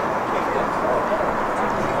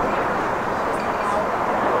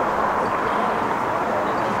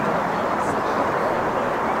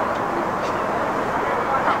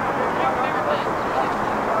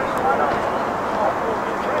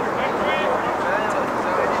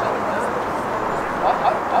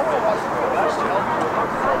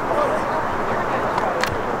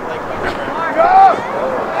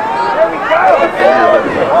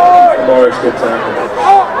 Lamar's good tackle.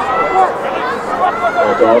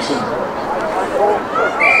 Dawson.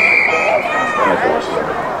 Dawson.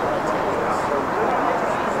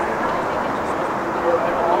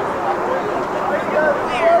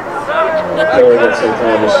 Kelly against St.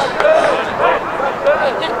 Thomas.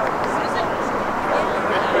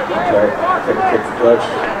 Okay, take a kick for touch.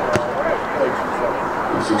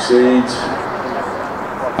 He succeeds.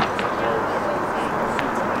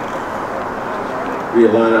 Be a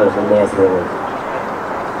line out with Lamar throwing.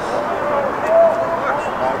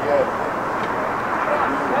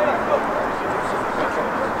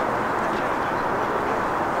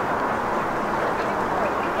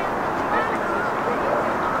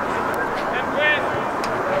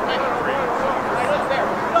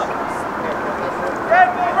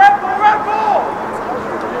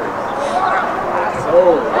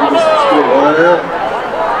 Oh, he's just a line out.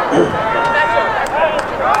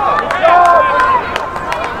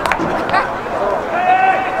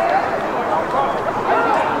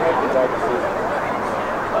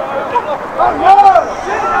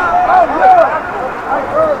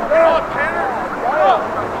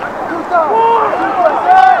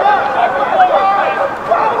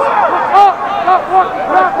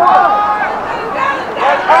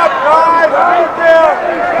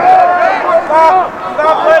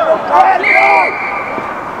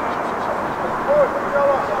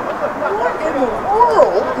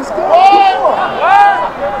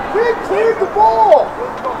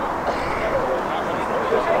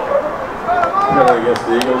 penalty against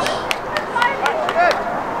the Eagles.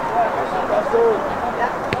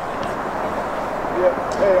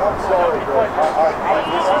 Hey, I'm sorry, bro.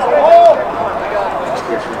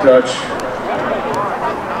 Extra touch.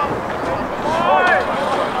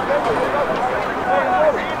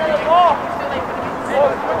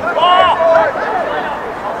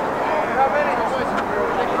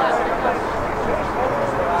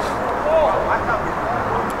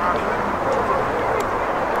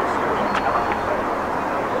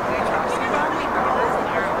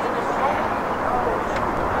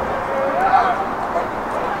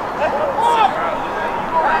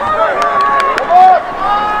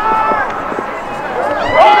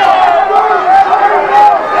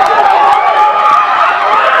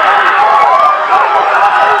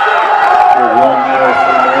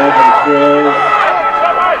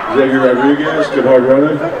 Xavier Rodriguez, good hard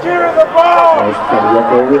running. I was trying to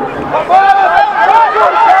walk over it.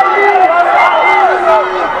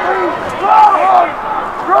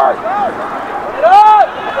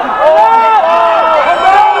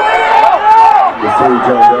 The three,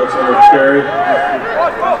 John Dodson with carry.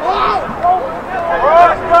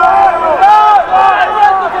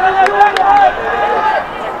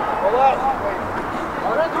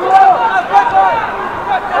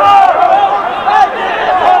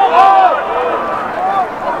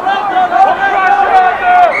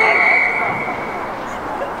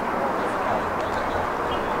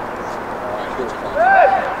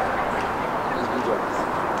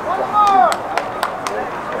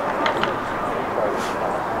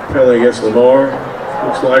 Penalty against Lamar,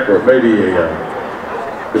 looks like, or maybe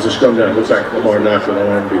it's a scrum down. Looks like Lamar knocked it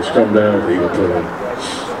on, be a scrum down with the Eagle penalty.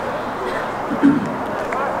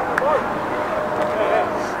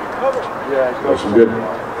 Some good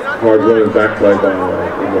hard running back play by Lamar.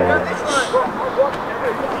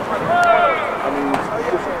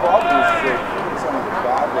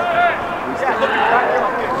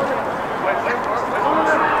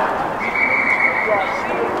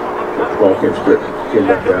 Ball came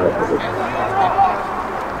back down with it.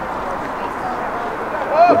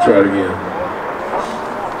 We'll try it again.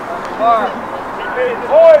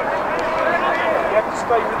 You have to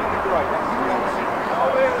stay within the grade.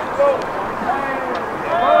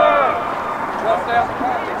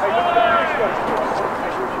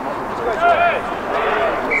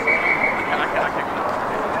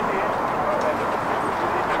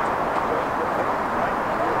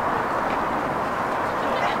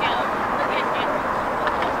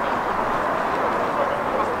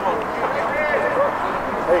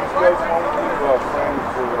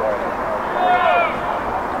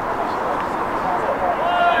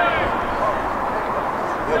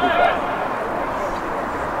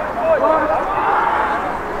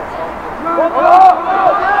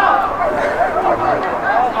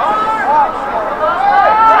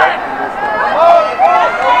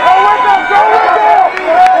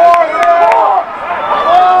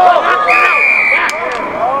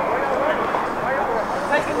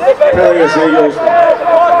 Penalty against Eagles.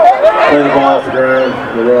 Play the ball off the ground,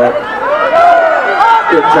 the rock.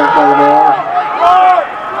 Good tap by Lamar.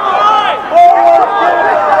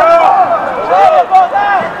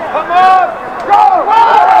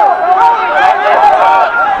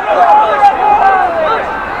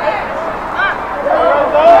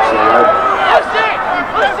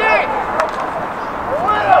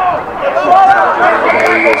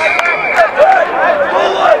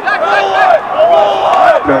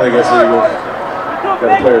 Penalty against Eagles. Got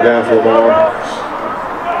a player down for Lamar.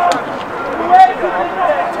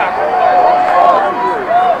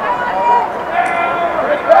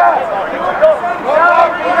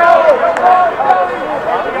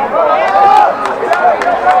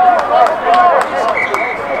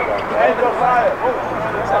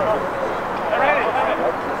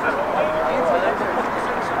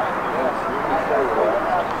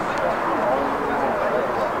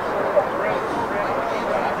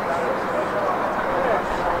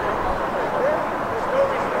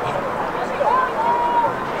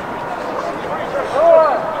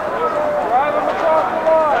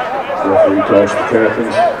 Referee tossed the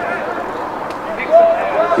captains.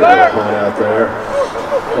 Get that point out there.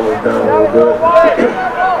 Coming down a little bit.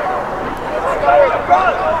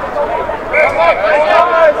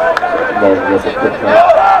 Martin with a quick pass.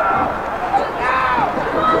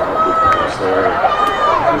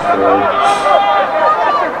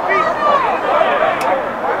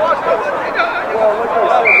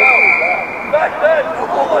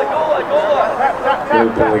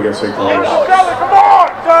 Penalty against St. Thomas. Come on,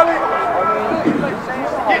 Charlie!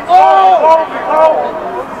 Get on!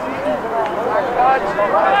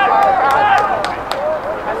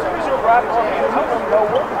 As soon as you're right. So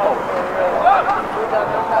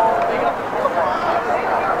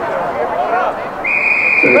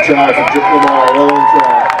the try from Lamar, well on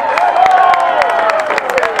try.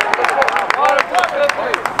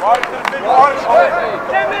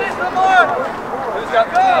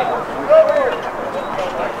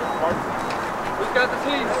 Who's got the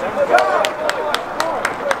team?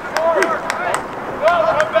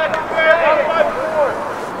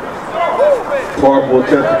 Park will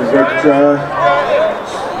attempt to convert the try.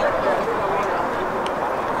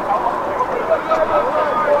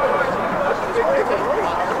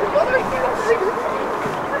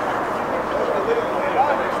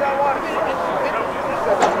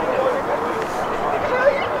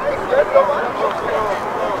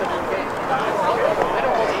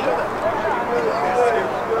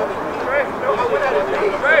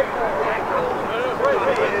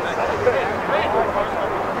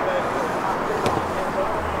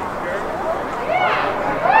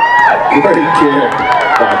 Great kick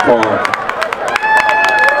by Park.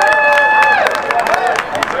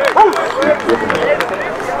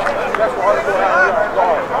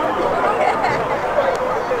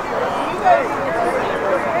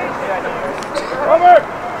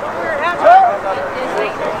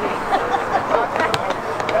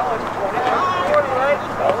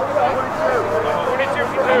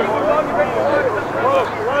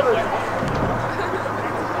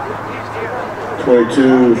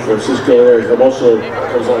 22, Francisco Ayers. Also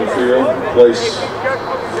comes on the field, place.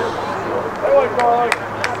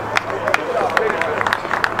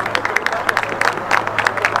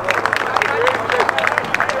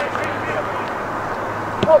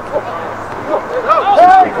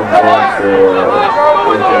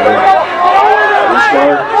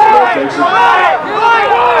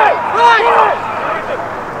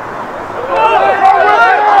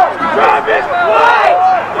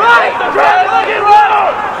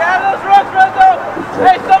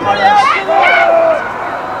 Hey, somebody else!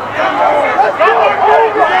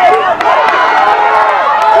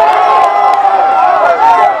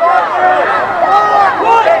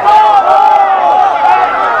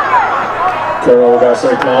 Turnover by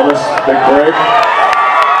St. Thomas. Big break.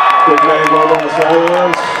 Big man going on the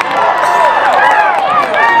sidelines.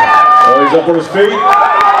 Oh, he's up on his feet.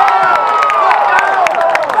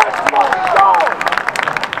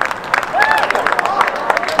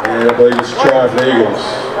 And I believe it's a try for the Eagles.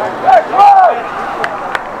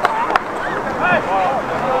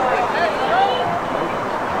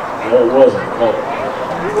 No, it wasn't.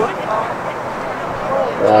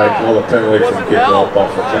 I call the penalty for getting up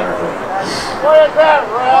off the tackle. What is that,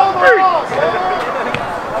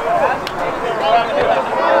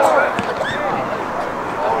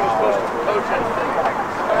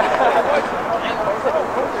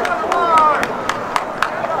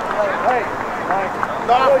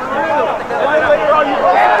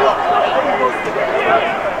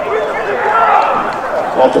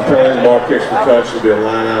 Off the penalty, Mark kicks the touch. It'll be a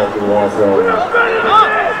line out if we want to throw it.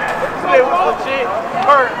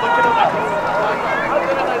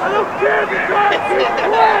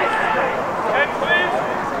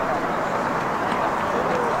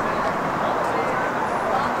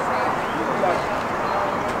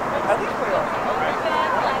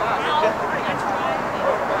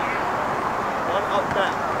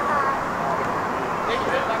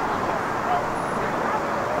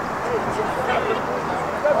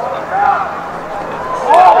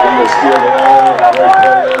 Eagles steal the line. Great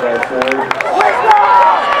play there by Ford.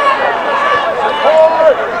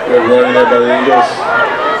 Good running there by the Eagles.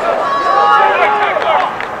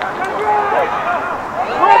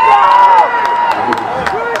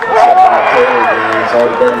 It's hard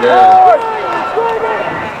to bring down.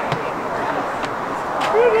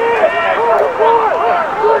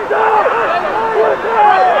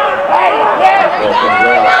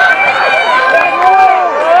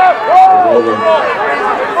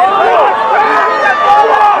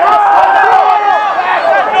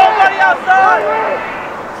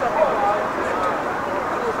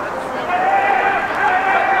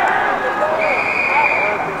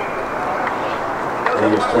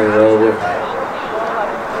 Eagles turn it over.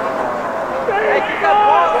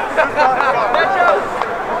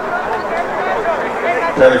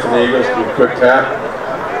 Penalty for the Eagles, do a quick tap.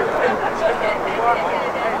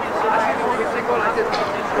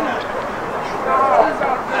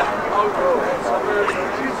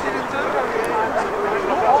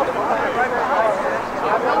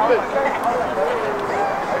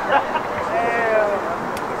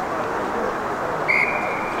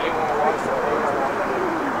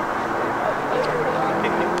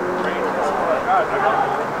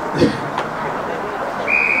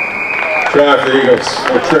 drive for the Eagles.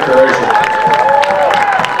 The trickeration.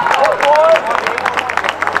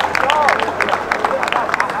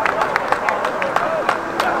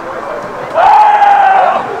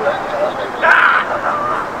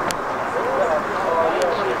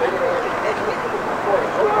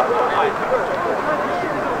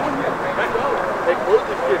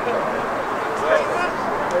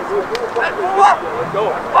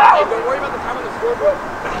 Don't worry about the time on the scoreboard.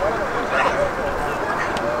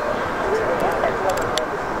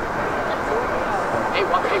 Hey,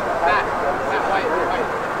 Matt, White.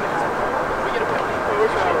 We get a penalty.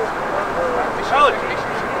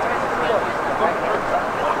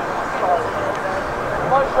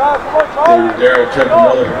 Darryl took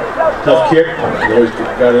another tough kick. He always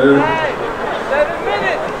got it in. 7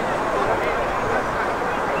 minutes.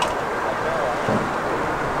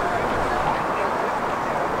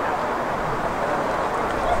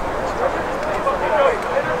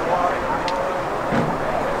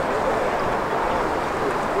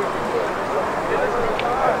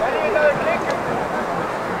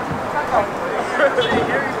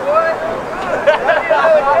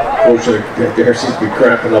 Unfortunately, Darryl seems to be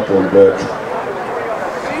cramping up a little bit.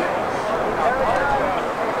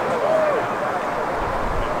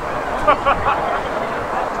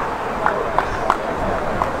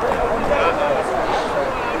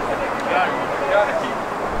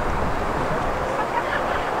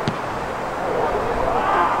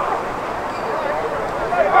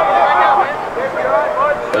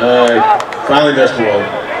 Finally missed one.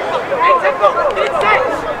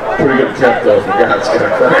 Pretty good attempt though for God's got a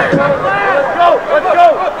cramp. Let's go!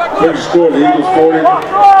 Quick score, the Eagles 40,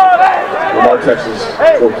 Lamar, Texas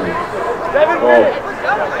 14.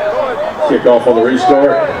 Kick off on the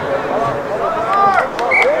restart.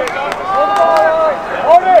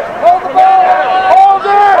 Hold it! Hold the ball! Hold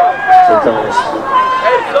it! St. Thomas.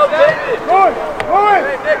 Hey, so David! Move!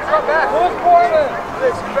 Hey, Nick, drop back! Who's pointing?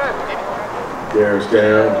 Nick, come back. Darrow's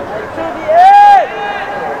down. To the end!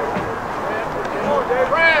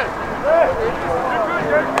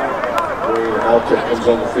 Green Altic comes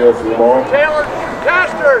on the field for Lamar. Taylor,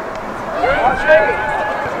 Castard!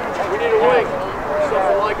 We need a wing.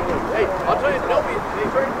 Something like a wing. Hey, I'll tell you, nobody.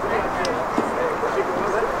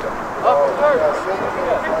 Up third.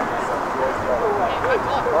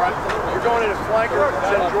 All right, you're going in as flanker,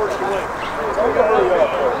 send George to wing.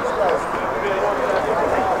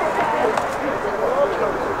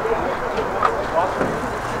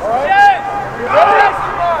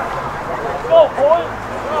 Let's go, boys.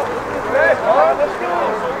 Let's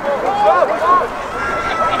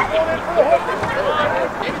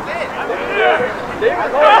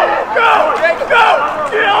go.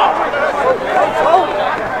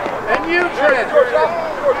 And you, Trent. Please.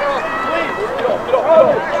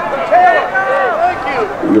 Thank you.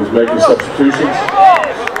 He was making substitutions.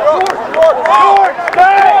 George,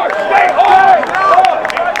 stay!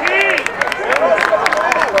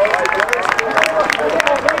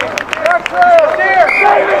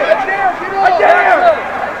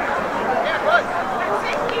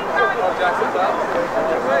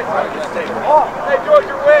 Hey, George,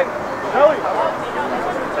 your wing. Kelly.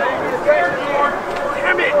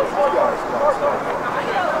 Damn it.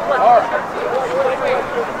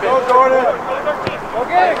 Go, Jordan.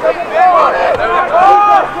 Okay, come on.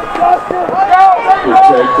 Good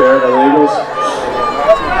take there by the Eagles.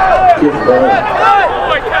 Keep it going.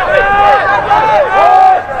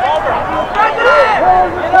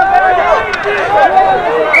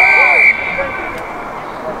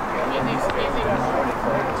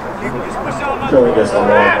 Killing us on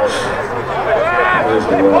that. There's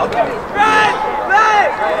the run.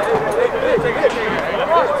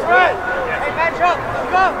 Hey, match up.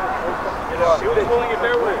 Go. She was pulling it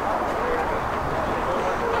their way.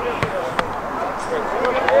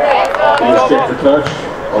 Eagles kick for touch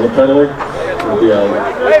on the penalty. Hey, we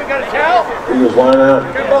got a towel. Eagles line out.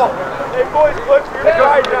 Good ball. Hey, boys, look, you're the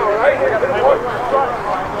guide now, right?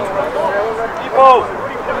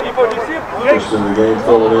 Depot, do you see him? First in the game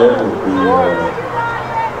filling in will be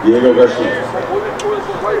Diego Garcia.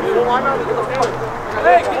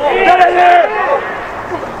 Hey, get in there!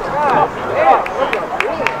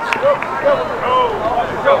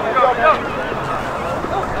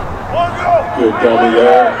 Good dummy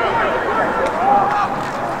there.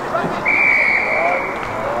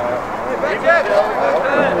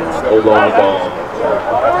 Hold on the ball.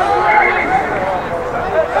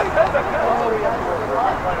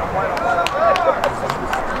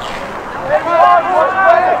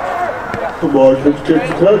 Come on, kick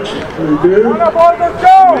for touch. What do you do?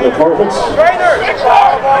 The apartments.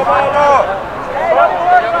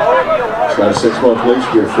 So Got a 6-month leash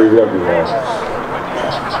for your free rugby license.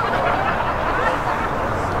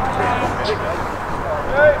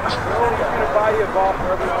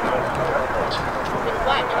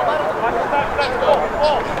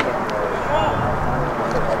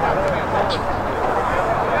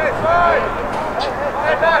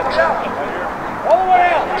 All the way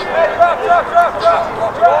out!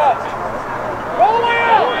 Drop! All the way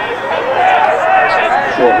out!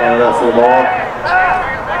 Short line out for Lamar.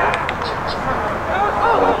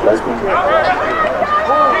 Good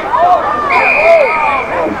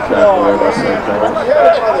tackle there by St. Thomas.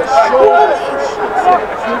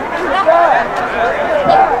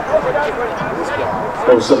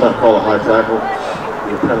 That was something I call a high tackle. A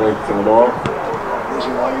penalty for Lamar.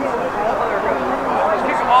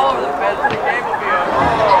 Kick them all over the fence and the game will be over.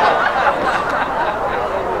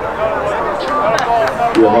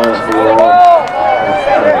 Good line for Lamar.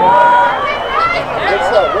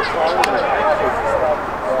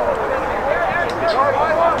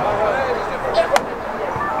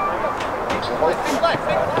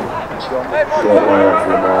 Short line for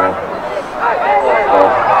Lamar.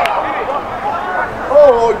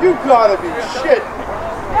 Oh, you gotta be shit.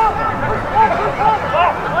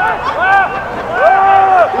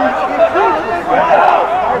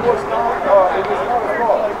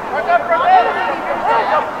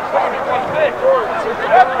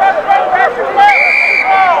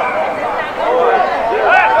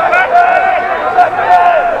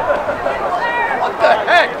 What the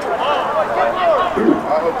heck?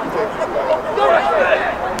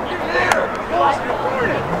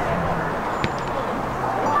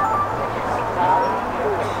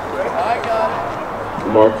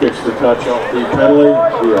 Lamar kicks the touch off the penalty.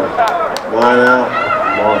 Line out.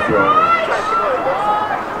 Lamar throwing.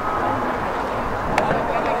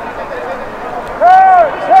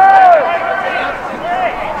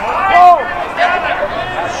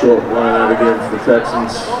 Short line out again for the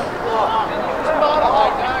Texans.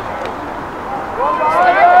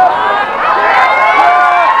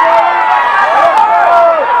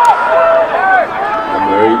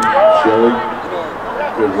 Number 8, Shelley.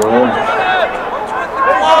 Good run.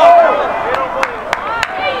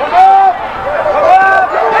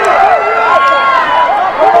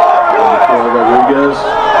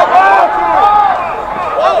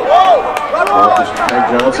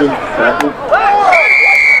 Johnson, tackle.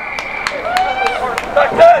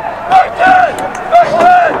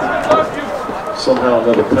 Somehow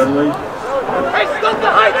another penalty. Hey, stop the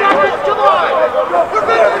hijackers! Come on! We're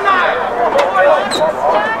better than that!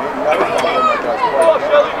 Oh,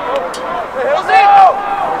 Shelly! Hell's it!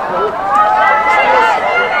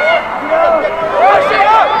 Push it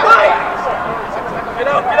up! Right! Get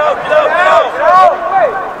out! Get out! Get out! Get out! Get out!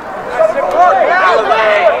 Out of the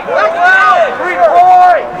way! Back out!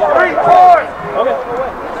 3 points! Okay.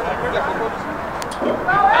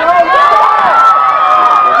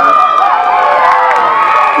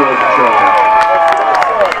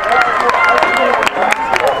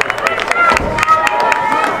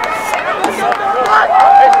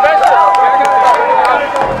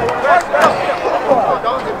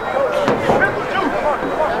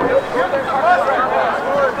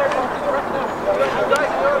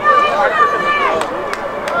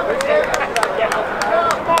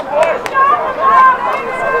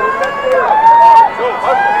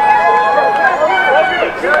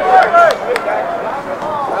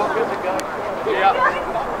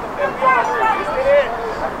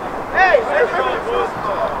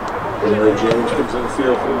 James comes in the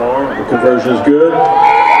field for Lamar. The conversion is good.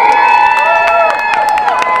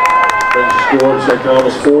 Brings the score to St.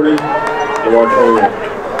 Thomas 40. Lamar 21.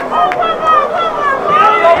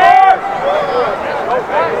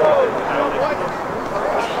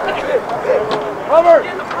 Cover!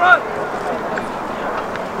 In the front!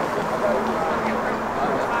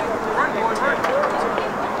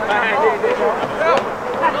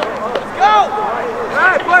 Let's go!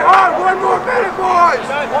 Hey, play hard! 1 more minute, boys!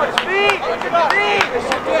 Speed! Speed!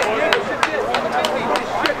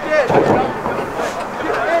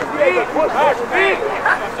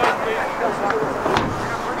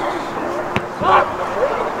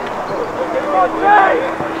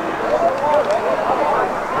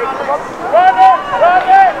 Run it! Run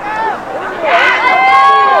it!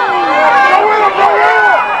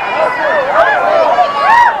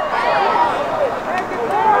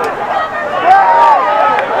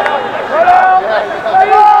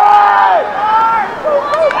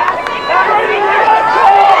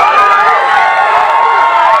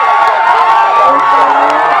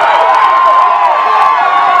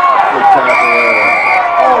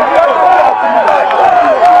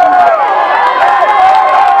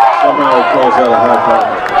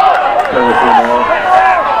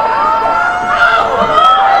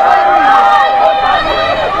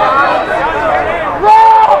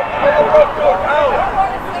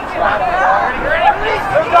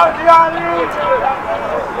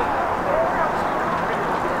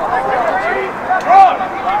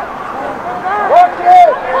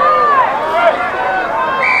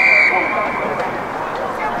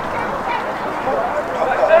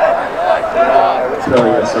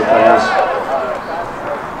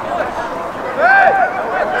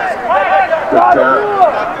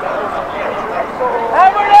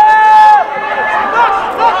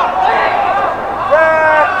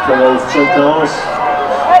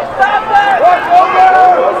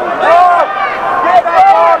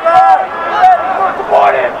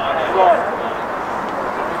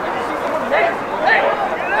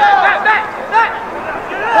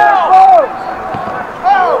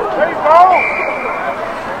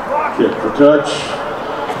 Kick for touch.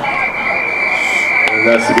 And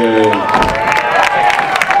that's the game.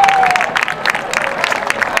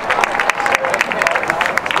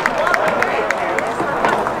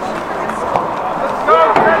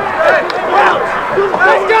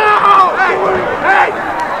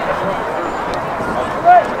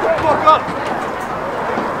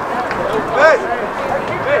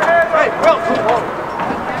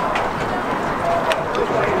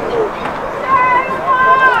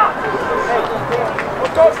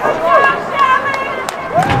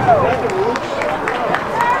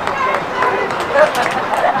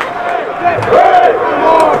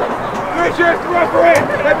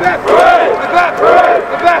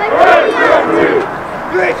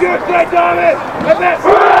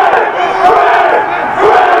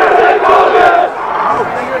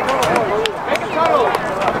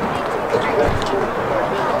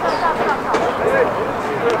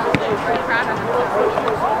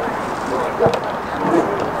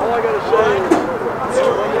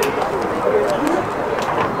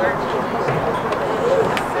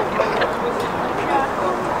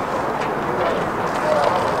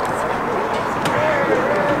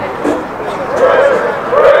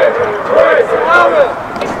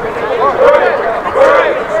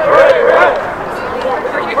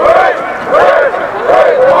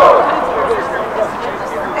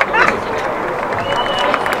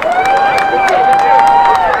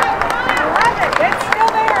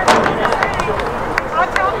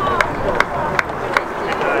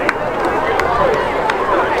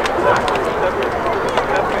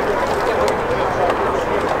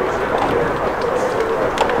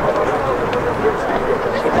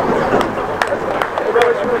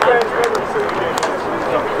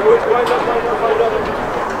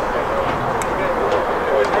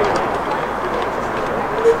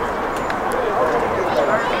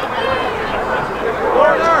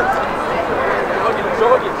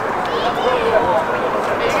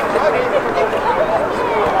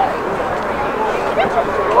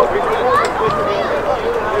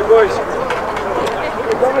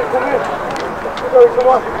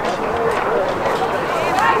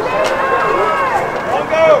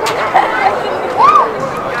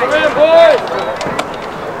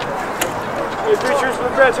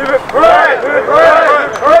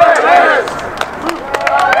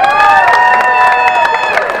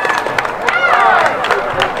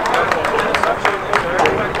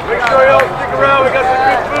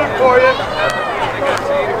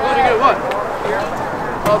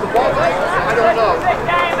 I don't know.